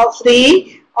testament of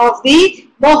the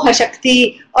Moha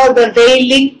Shakti, or the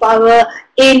veiling power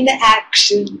in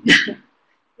action.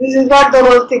 This is what the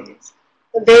whole thing is.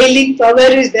 The veiling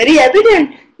power is very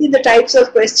evident in the types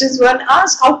of questions one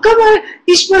asks. How come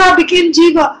Īśvara became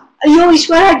Jiva?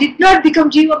 Īśvara did not become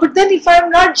Jiva, but then if I am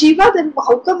not Jiva, then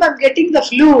how come I am getting the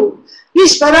flu?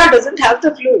 Īśvara doesn't have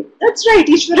the flu. That's right,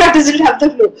 Īśvara doesn't have the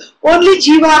flu. Only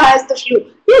Jiva has the flu.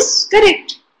 Yes,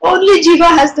 correct. Only Jiva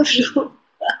has the flu.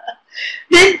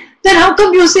 Then how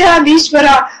come you say I am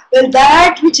Īśvara? Well,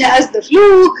 that which has the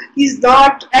flu is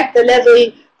not at the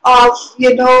level of,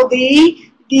 where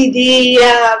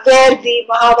the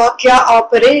Mahavakya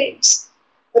operates.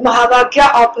 The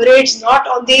Mahavakya operates not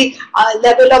on the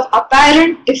level of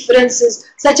apparent differences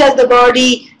such as the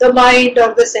body, the mind,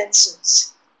 or the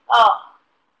senses.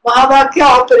 Mahavakya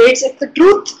operates at the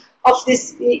truth of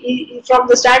this from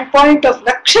the standpoint of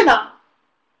Lakshana.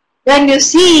 When you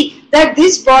see that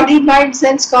this body, mind,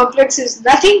 sense complex is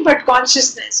nothing but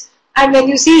consciousness, and when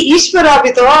you see Īśvara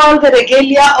with all the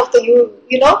regalia of the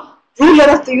ruler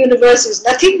of the universe is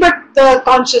nothing but the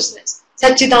consciousness,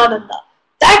 Satchidananda.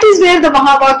 That is where the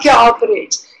Mahavakya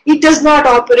operates. It does not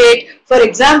operate, for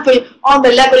example, on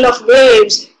the level of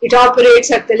waves. It operates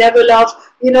at the level of,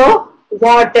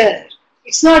 water.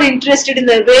 It's not interested in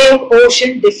the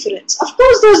wave-ocean difference. Of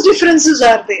course, those differences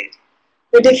are there.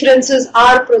 The differences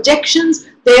are projections.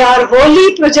 They are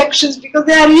holy projections because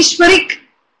they are Īśvarik.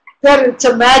 It's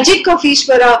a magic of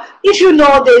Īśvara. If you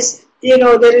know this,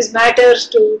 there is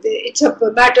it's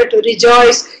a matter to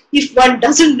rejoice. If one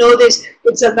doesn't know this,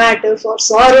 it's a matter for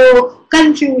sorrow,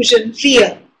 confusion,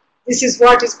 fear. This is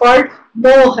what is called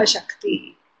Moha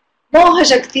Shakti. Moha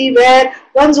Shakti, where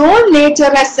one's own nature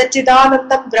as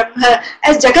Satchidanandam Brahma,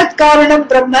 as Jagat Karanam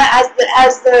Brahma, as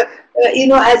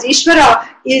Īśvara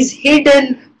is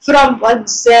hidden from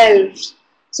oneself.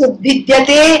 So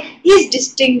Vidyate is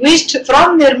distinguished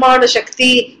from Nirmana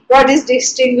Shakti. What is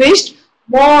distinguished?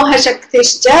 Moha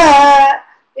Shaktischa.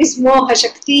 This Moha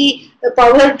Shakti, the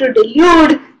power to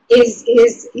delude,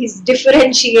 is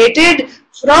differentiated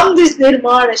from this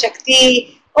Nirmana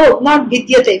Shakti. Oh, not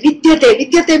Vidyate.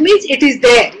 Vidyate means it is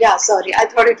there. Yeah, sorry, I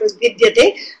thought it was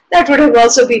Vidyate. That would have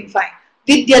also been fine.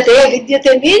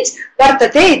 Vidyate means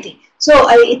Vartate iti. So,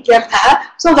 ityartha.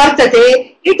 So,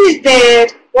 Vartate, it is there.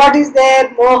 What is there?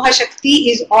 Moha Shakti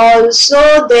is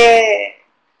also there.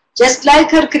 Just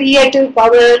like her creative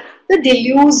power, the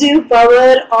delusive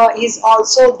power is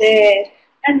also there.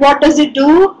 And what does it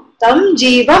do? Tam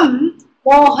jivam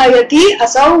mohayati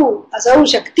asau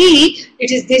Shakti.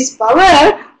 It is this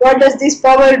power. What does this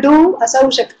power do?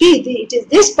 Asau Shakti. It is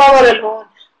this power alone.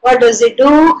 What does it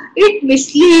do? It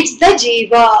misleads the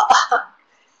jiva.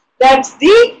 That's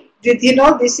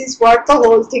this is what the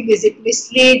whole thing is. It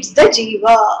misleads the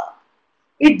jiva.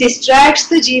 It distracts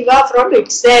the jiva from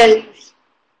itself.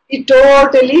 It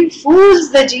totally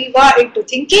fools the jiva into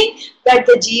thinking that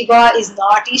the jiva is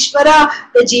not Īśvara,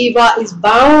 the jiva is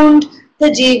bound,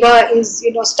 the jiva is,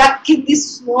 stuck in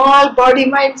this small body,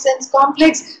 mind, sense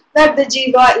complex, that the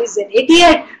jiva is an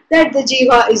idiot, that the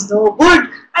jiva is no good,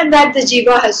 and that the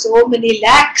jiva has so many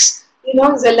lacks,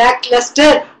 is a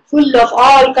lackluster, full of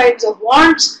all kinds of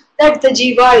wants, that the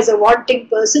jiva is a wanting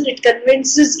person. It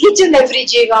convinces each and every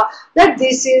jiva that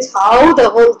this is how the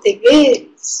whole thing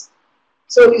is.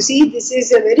 So you see, this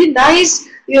is a very nice,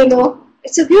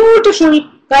 it's a beautiful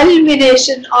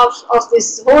culmination of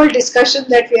this whole discussion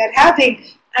that we are having.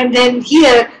 And then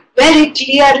here, very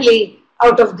clearly,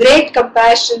 out of great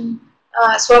compassion,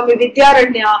 Swami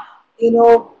Vidyaranya,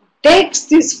 takes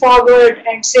this forward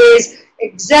and says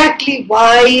exactly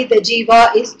why the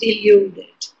jiva is deluded.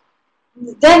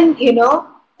 Then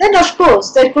of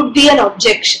course, there could be an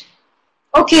objection.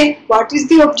 Okay, what is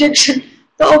the objection?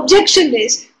 The objection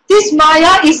is, this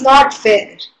Māyā is not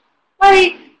fair.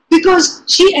 Why? Because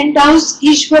she endows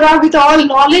Īśvara with all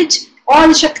knowledge,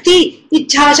 all Shakti,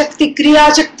 Ichha Shakti,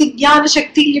 Kriya Shakti, Jnana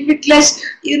Shakti, limitless,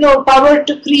 power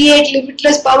to create,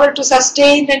 limitless power to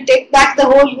sustain and take back the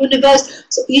whole universe.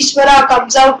 So Īśvara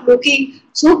comes out looking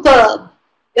superb,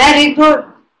 very good.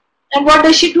 And what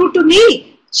does she do to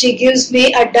me? She gives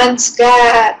me a dunce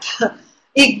cap,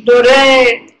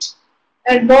 ignorant,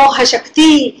 and Moha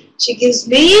Shakti. She gives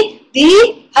me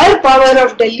her power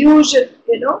of delusion,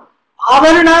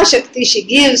 āvaraṇaśakti she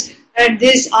gives, and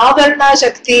this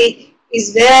āvaraṇaśakti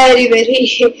is very,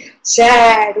 very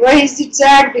sad. Why is it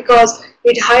sad? Because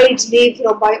it hides me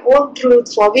from my own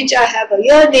truth for which I have a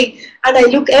yearning, and I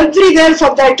look everywhere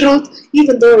for that truth,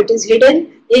 even though it is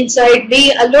hidden inside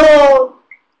me alone,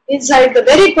 inside the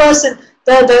very person.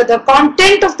 The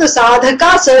content of the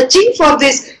sadhaka searching for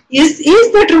this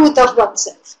is the truth of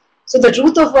oneself. So the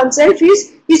truth of oneself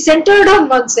is centered on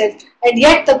oneself, and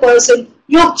yet the person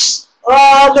looks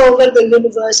all over the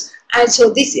universe, and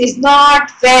so this is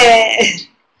not fair.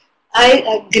 I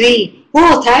agree.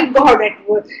 Oh, thank God,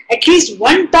 at least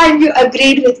one time you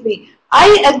agreed with me. I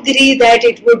agree that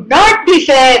it would not be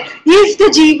fair if the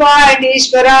jiva and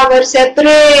Īśvara were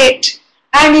separate,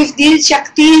 and if these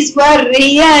Shaktis were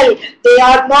real. They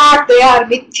are not, they are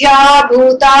mithya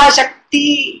bhuta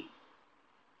Shakti.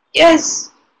 Yes.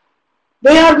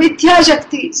 They are mithya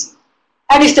Shaktis.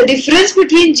 And if the difference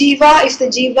between jiva, if the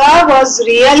jiva was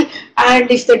real, and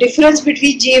if the difference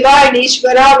between jiva and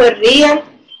Īśvara were real,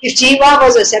 if jiva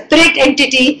was a separate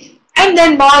entity, and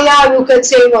then Māyā, you can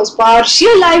say, was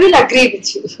partial, I will agree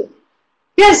with you.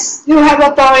 Yes, you have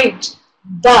a point.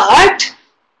 But,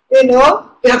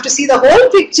 you have to see the whole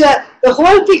picture. The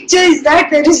whole picture is that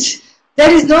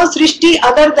there is no srishti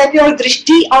other than your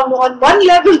drishti on one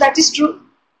level. That is true.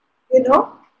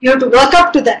 You have to work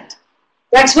up to that.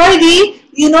 That's why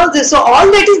so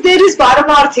all that is there is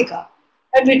paramarthika.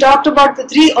 And we talked about the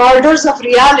three orders of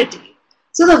reality.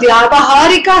 So the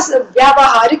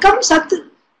vyavaharikam sat,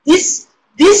 this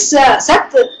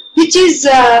sat, which is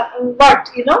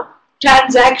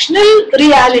transactional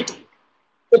reality.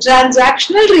 The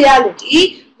transactional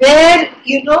reality where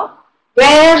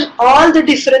all the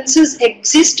differences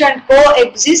exist and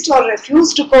coexist or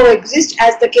refuse to coexist,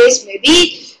 as the case may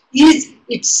be, is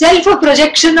itself a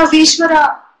projection of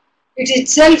Īśvara. It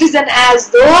itself is an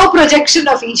as-though projection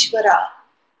of Īśvara.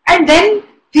 And then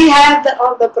we have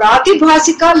on the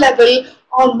pratibhasika level,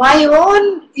 on my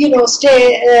own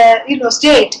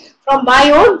state, from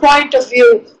my own point of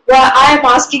view, Well, I am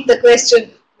asking the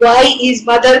question, why is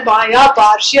Mother Māyā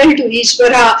partial to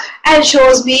Īśvara and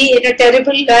shows me in a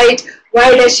terrible light?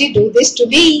 Why does she do this to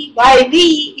me? Why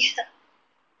me?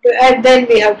 And then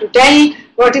we have to tell,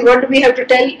 what do we have to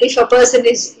tell if a person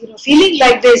is feeling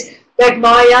like this, that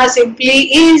Māyā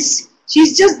simply is,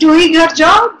 she's just doing her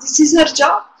job, this is her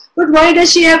job. But why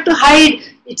does she have to hide?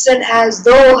 It's an as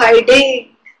though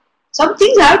hiding. Some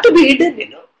things have to be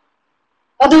hidden,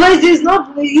 Otherwise there is no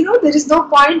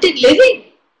point in living.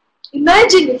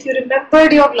 Imagine if you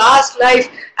remembered your last life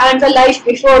and the life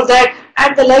before that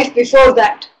and the life before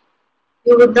that.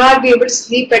 You would not be able to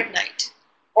sleep at night.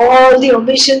 All the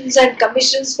omissions and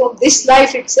commissions from this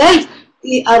life itself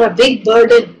are a big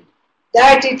burden.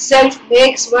 That itself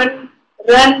makes one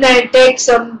run and take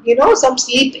some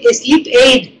sleep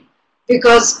aid,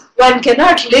 because one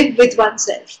cannot live with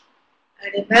oneself.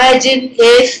 And imagine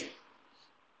if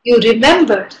you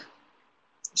remembered,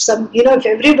 if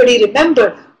everybody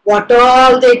remembered what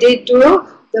all they did to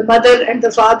the mother and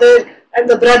the father and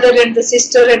the brother and the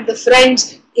sister and the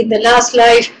friends in the last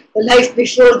life, the life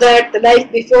before that, the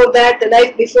life before that, the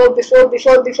life before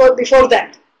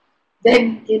that,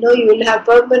 then you will have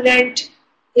permanent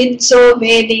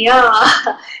insomnia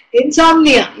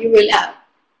you will have.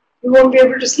 You won't be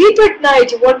able to sleep at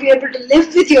night, you won't be able to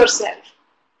live with yourself.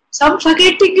 Some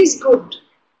forgetting is good.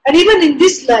 And even in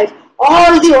this life,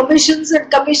 all the omissions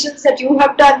and commissions that you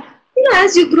have done,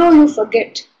 as you grow you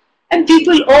forget. And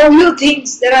people owe you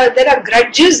things. There are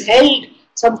grudges held,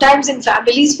 sometimes in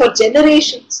families for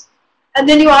generations. And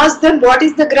then you ask them, what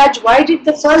is the grudge? Why did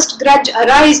the first grudge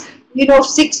arise,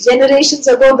 6 generations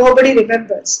ago? Nobody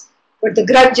remembers. But the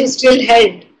grudge is still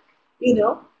held,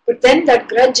 But then that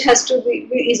grudge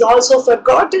is also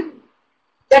forgotten.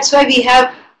 That's why we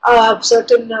have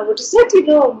certain,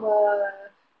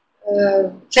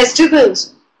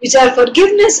 festivals, which are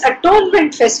forgiveness,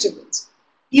 atonement festivals.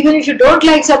 Even if you don't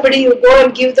like somebody, you go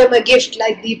and give them a gift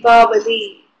like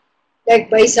Deepavali, like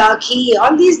Baisakhi.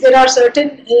 All these, there are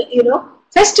certain,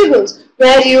 festivals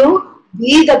where you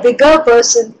be the bigger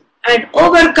person and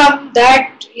overcome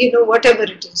that, whatever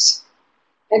it is.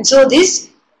 And so this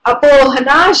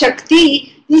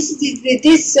āvaraṇaśakti,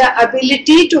 this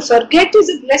ability to forget is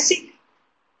a blessing.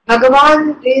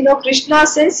 Bhagavan, Krishna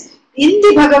says in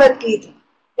the Bhagavad Gita,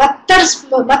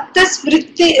 matta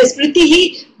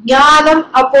smritihi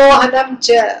jnanam apohanam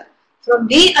cha. From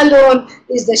me alone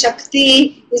is the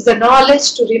Shakti, is the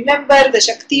knowledge to remember, the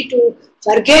Shakti to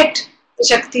forget, the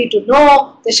Shakti to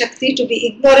know, the Shakti to be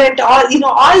ignorant.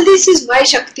 All this is my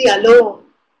Shakti alone.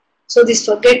 So this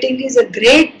forgetting is a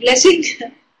great blessing.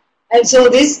 And so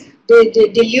this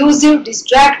delusive,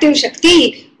 distractive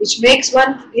Shakti, which makes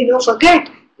one, forget,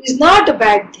 is not a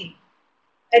bad thing.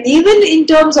 And even in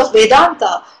terms of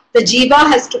Vedanta, the jiva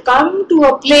has to come to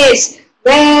a place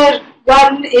where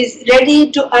one is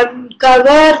ready to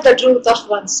uncover the truth of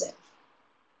oneself.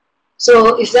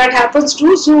 So if that happens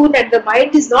too soon and the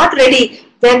mind is not ready,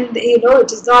 then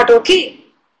it is not okay.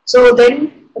 So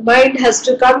then the mind has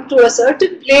to come to a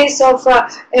certain place of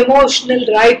emotional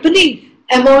ripening,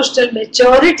 emotional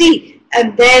maturity,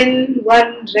 and then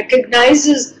one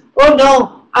recognizes, oh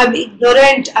no, I'm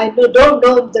ignorant, I don't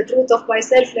know the truth of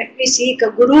myself, let me seek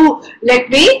a guru, let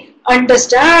me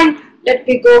understand, let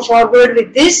me go forward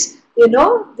with this,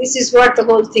 this is what the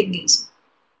whole thing is.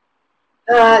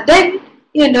 Then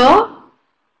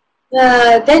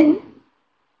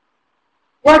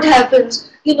what happens,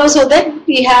 so then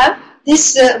we have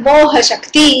this moha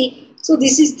shakti. So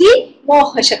this is the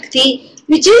moha shakti,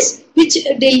 which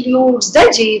deludes the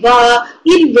jiva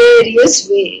in various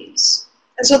ways.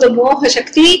 And so the moha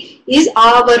shakti is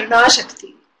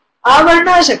āvaraṇaśakti.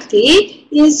 Āvaraṇaśakti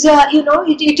is,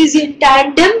 it is in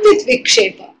tandem with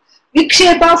vikṣepa.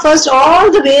 Vikṣepa, first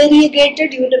all the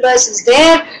variegated universe is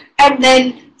there, and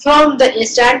then from the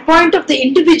standpoint of the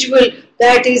individual,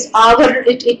 that is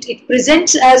it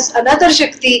presents as another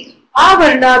Shakti,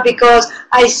 Avarana, because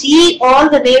I see all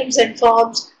the names and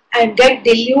forms and get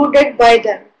deluded by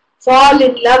them, fall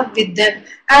in love with them,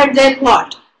 and then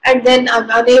what? And then I'm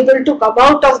unable to come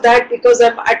out of that because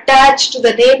I'm attached to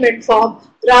the name and form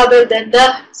rather than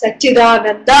the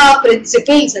Satchidananda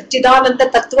principle,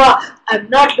 Satchidananda Tattva. I'm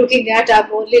not looking at,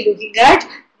 I'm only looking at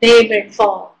name and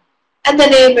form. And the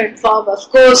name and form, of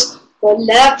course,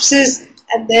 collapses,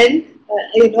 and then,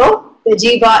 the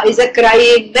jiva is a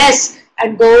crying mess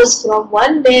and goes from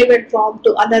one name and form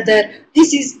to another.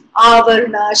 This is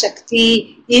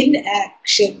āvaraṇaśakti in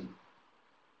action.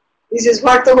 This is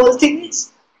what the whole thing is.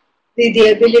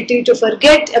 The ability to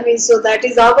forget, so that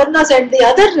is āvaraṇas. And the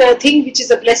other thing which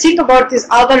is a blessing about this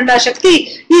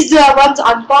āvaraṇaśakti is one's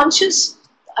unconscious.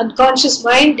 Unconscious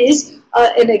mind is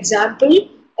an example,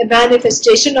 a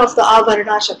manifestation of the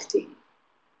āvaraṇaśakti.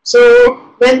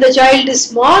 So when the child is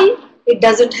small, it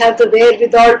doesn't have the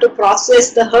wherewithal to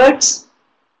process the hurts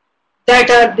that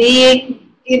are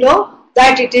being,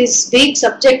 that it is being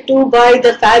subject to by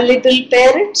the fallible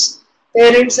parents.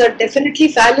 Parents are definitely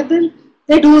fallible.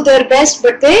 They do their best,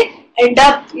 but they end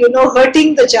up,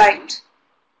 hurting the child.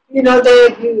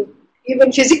 They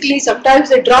even physically, sometimes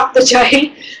they drop the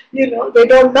child, they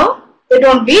don't know. They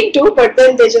don't mean to, but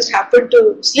then they just happen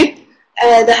to slip.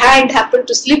 The hand happened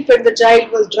to slip and the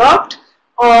child was dropped,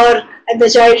 and the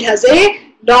child has a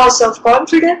loss of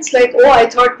confidence, like, oh, I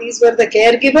thought these were the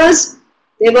caregivers.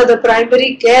 They were the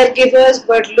primary caregivers,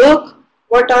 but look,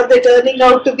 what are they turning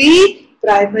out to be?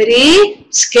 Primary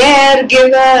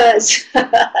scaregivers.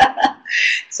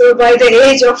 So by the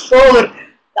age of 4,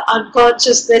 the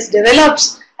unconsciousness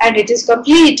develops and it is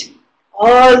complete.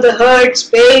 All the hurts,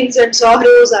 pains and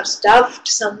sorrows are stuffed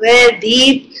somewhere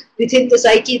deep within the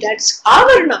psyche. That's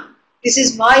āvaraṇa. This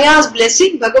is Māyā's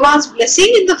blessing, Bhagavan's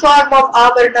blessing in the form of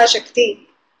āvaraṇaśakti.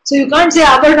 So you can't say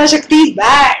āvaraṇaśakti is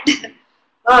bad.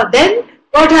 Then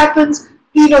what happens?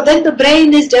 Then the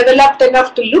brain is developed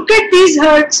enough to look at these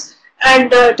hurts and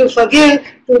to forgive,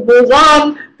 to move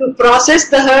on, to process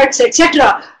the hurts,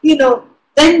 etc.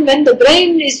 Then when the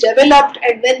brain is developed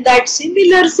and when that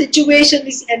similar situation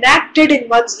is enacted in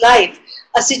one's life,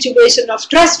 a situation of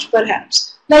trust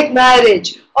perhaps, like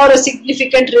marriage or a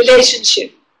significant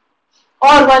relationship,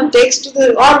 or when one takes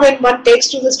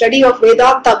to the study of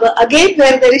Vedanta, again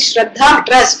where there is Shraddha,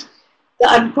 trust, the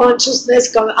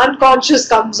unconscious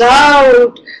comes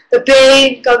out, the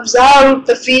pain comes out,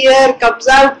 the fear comes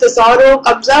out, the sorrow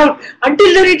comes out,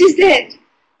 until then it is there,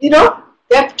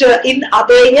 kept in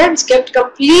abeyance, kept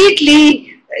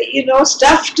completely,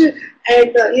 stuffed, and,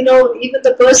 even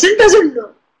the person doesn't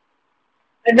know.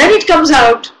 And when it comes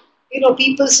out,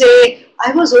 people say,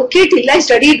 I was okay till I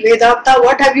studied Vedanta,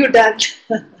 what have you done?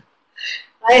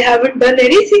 I haven't done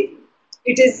anything.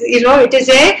 It is,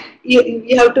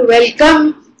 you have to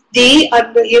welcome the,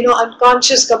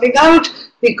 unconscious coming out,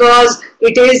 because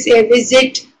it is a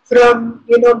visit from,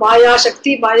 Māyā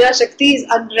Shakti. Māyā Shakti is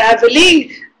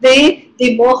unraveling the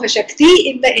Moha Shakti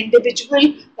in the individual.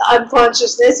 The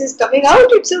unconsciousness is coming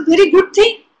out. It's a very good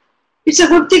thing. It's a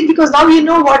good thing because now you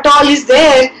know what all is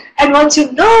there, and once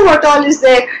you know what all is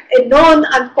there, a known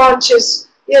unconscious,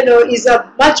 is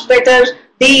a much better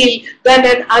deal than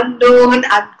an unknown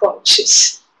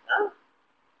unconscious.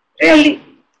 Really.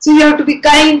 So you have to be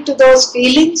kind to those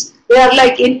feelings. They are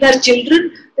like inner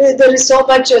children. There is so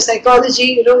much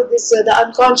psychology, the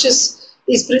unconscious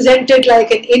is presented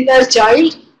like an inner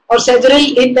child or several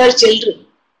inner children.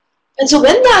 And so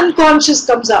when the unconscious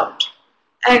comes out,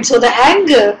 and so the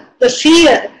anger, the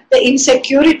fear, the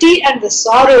insecurity and the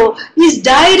sorrow is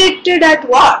directed at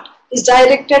what? Is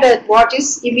directed at what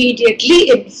is immediately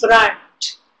in front.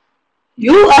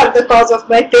 You are the cause of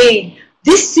my pain.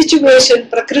 This situation,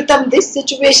 prakritam, this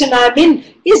situation I am in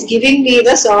is giving me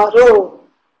the sorrow.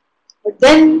 But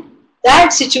then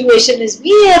that situation is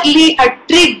merely a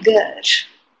trigger.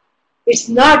 It's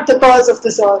not the cause of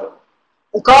the sorrow.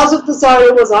 The cause of the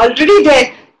sorrow was already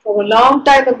there from a long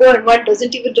time ago and one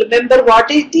doesn't even remember what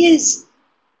it is.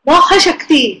 Moha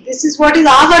Shakti, this is what is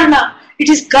Avarana. It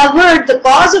is covered, the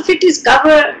cause of it is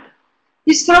covered.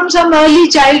 It's from some early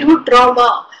childhood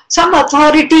trauma, some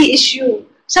authority issue,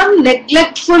 some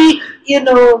neglectful,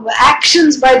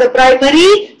 actions by the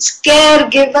primary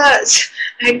caregivers.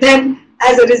 And then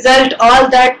as a result, all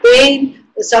that pain,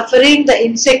 the suffering, the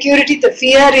insecurity, the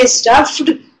fear is stuffed.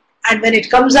 And when it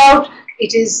comes out,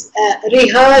 it is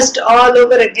rehearsed all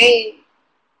over again.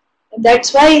 And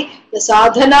that's why the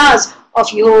sadhanas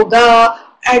of yoga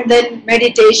and then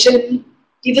meditation,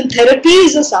 even therapy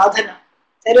is a sadhana.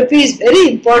 Therapy is very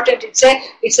important. It's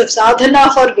a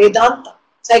sadhana for Vedanta,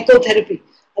 psychotherapy.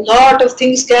 A lot of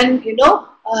things can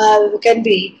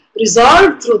be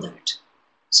resolved through that.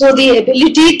 So the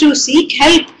ability to seek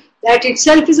help, that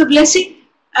itself is a blessing.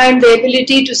 And the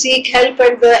ability to seek help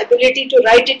and the ability to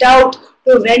write it out,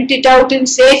 to vent it out in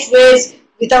safe ways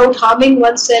without harming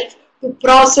oneself, to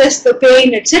process the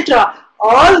pain, etc.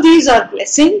 All these are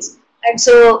blessings. And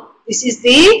so this is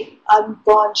the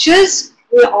unconscious,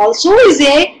 which also is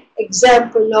an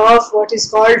example of what is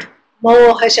called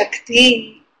Moha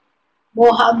Shakti.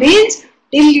 Moha means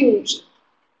delusion.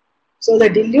 So the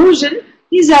delusion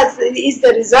is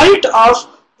the result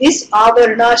of this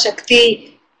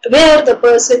āvaraṇaśakti, where the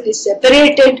person is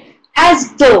separated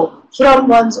as though from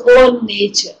one's own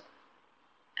nature.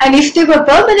 And if they were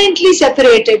permanently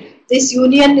separated, this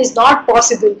union is not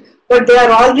possible, but they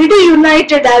are already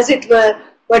united as it were,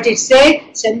 but it's a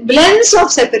semblance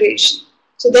of separation.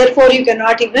 So therefore you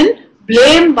cannot even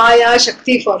blame Māyā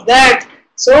Shakti for that.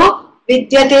 So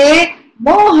vidyate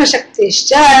moha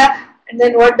shaktischa, and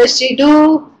then what does she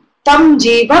do? Tam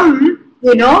jivam,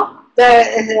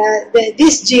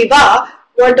 this jiva,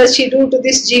 what does she do to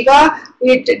this jiva?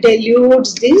 It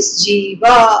deludes this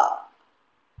jiva.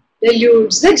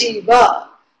 Deludes the jiva.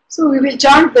 So we will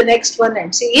chant the next one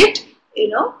and see it,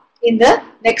 in the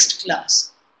next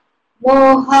class.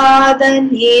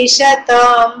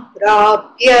 Mohādanishatam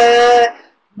prapya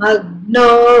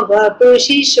magno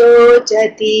vapushi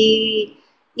shochati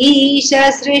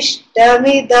Īśa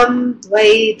srishtamidam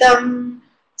dvaitam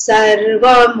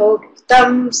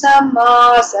sarvamuktam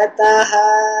samasataha.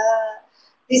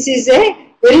 This is a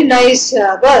very nice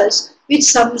verse which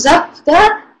sums up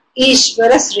the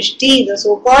Īśvara Srishti, the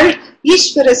so-called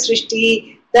Īśvara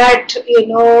Srishti that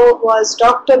was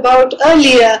talked about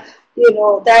earlier.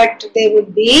 That there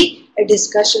would be a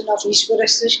discussion of Īśvara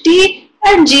Srishti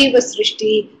and Jiva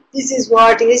Srishti. This is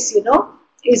what is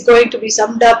going to be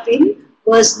summed up in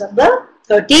verse number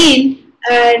 13.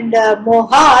 And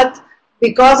Mohat,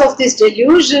 because of this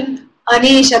delusion,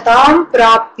 Anishatam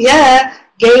Prapya,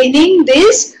 gaining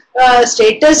this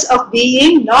status of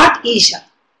being not Isha.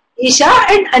 Isha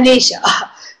and Anisha.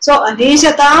 So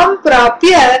Anishatam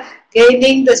Prapya,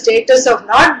 gaining the status of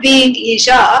not being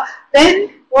Isha, then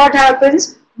what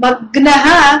happens?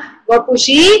 Magnaha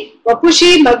Vapushi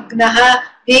Magnaha,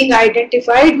 being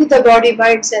identified with the body,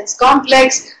 mind, sense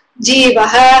complex.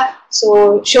 Jivaha,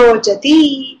 so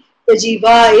shochati, the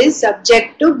jiva is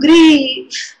subject to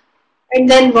grief. And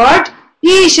then what?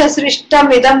 Īśa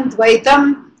srishtam idam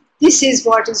dvaitam. This is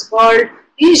what is called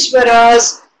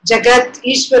Īśvara's Jagat,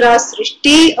 Īśvara's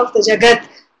Srishti of the Jagat.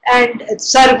 And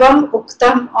Sarvam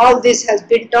Uktam, all this has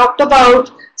been talked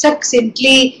about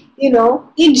succinctly,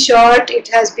 in short, it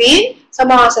has been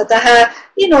samasataha,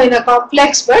 in a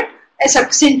complex but a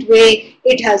succinct way,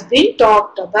 it has been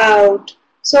talked about.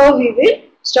 So we will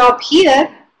stop here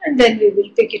and then we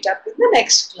will pick it up in the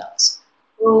next class.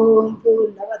 Om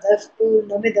Purnamadav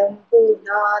Purnamidam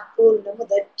Purnat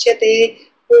Purnamudachyate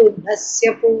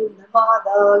Purnasya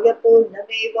Purnamadaya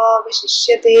Purnameva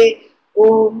Vashishyate.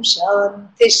 Om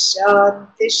Shanti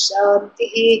Shanti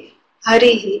Shanti.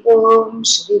 Harihi Om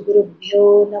Shri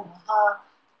Gurubhyo Namaha.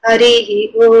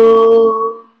 Harihi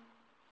Om.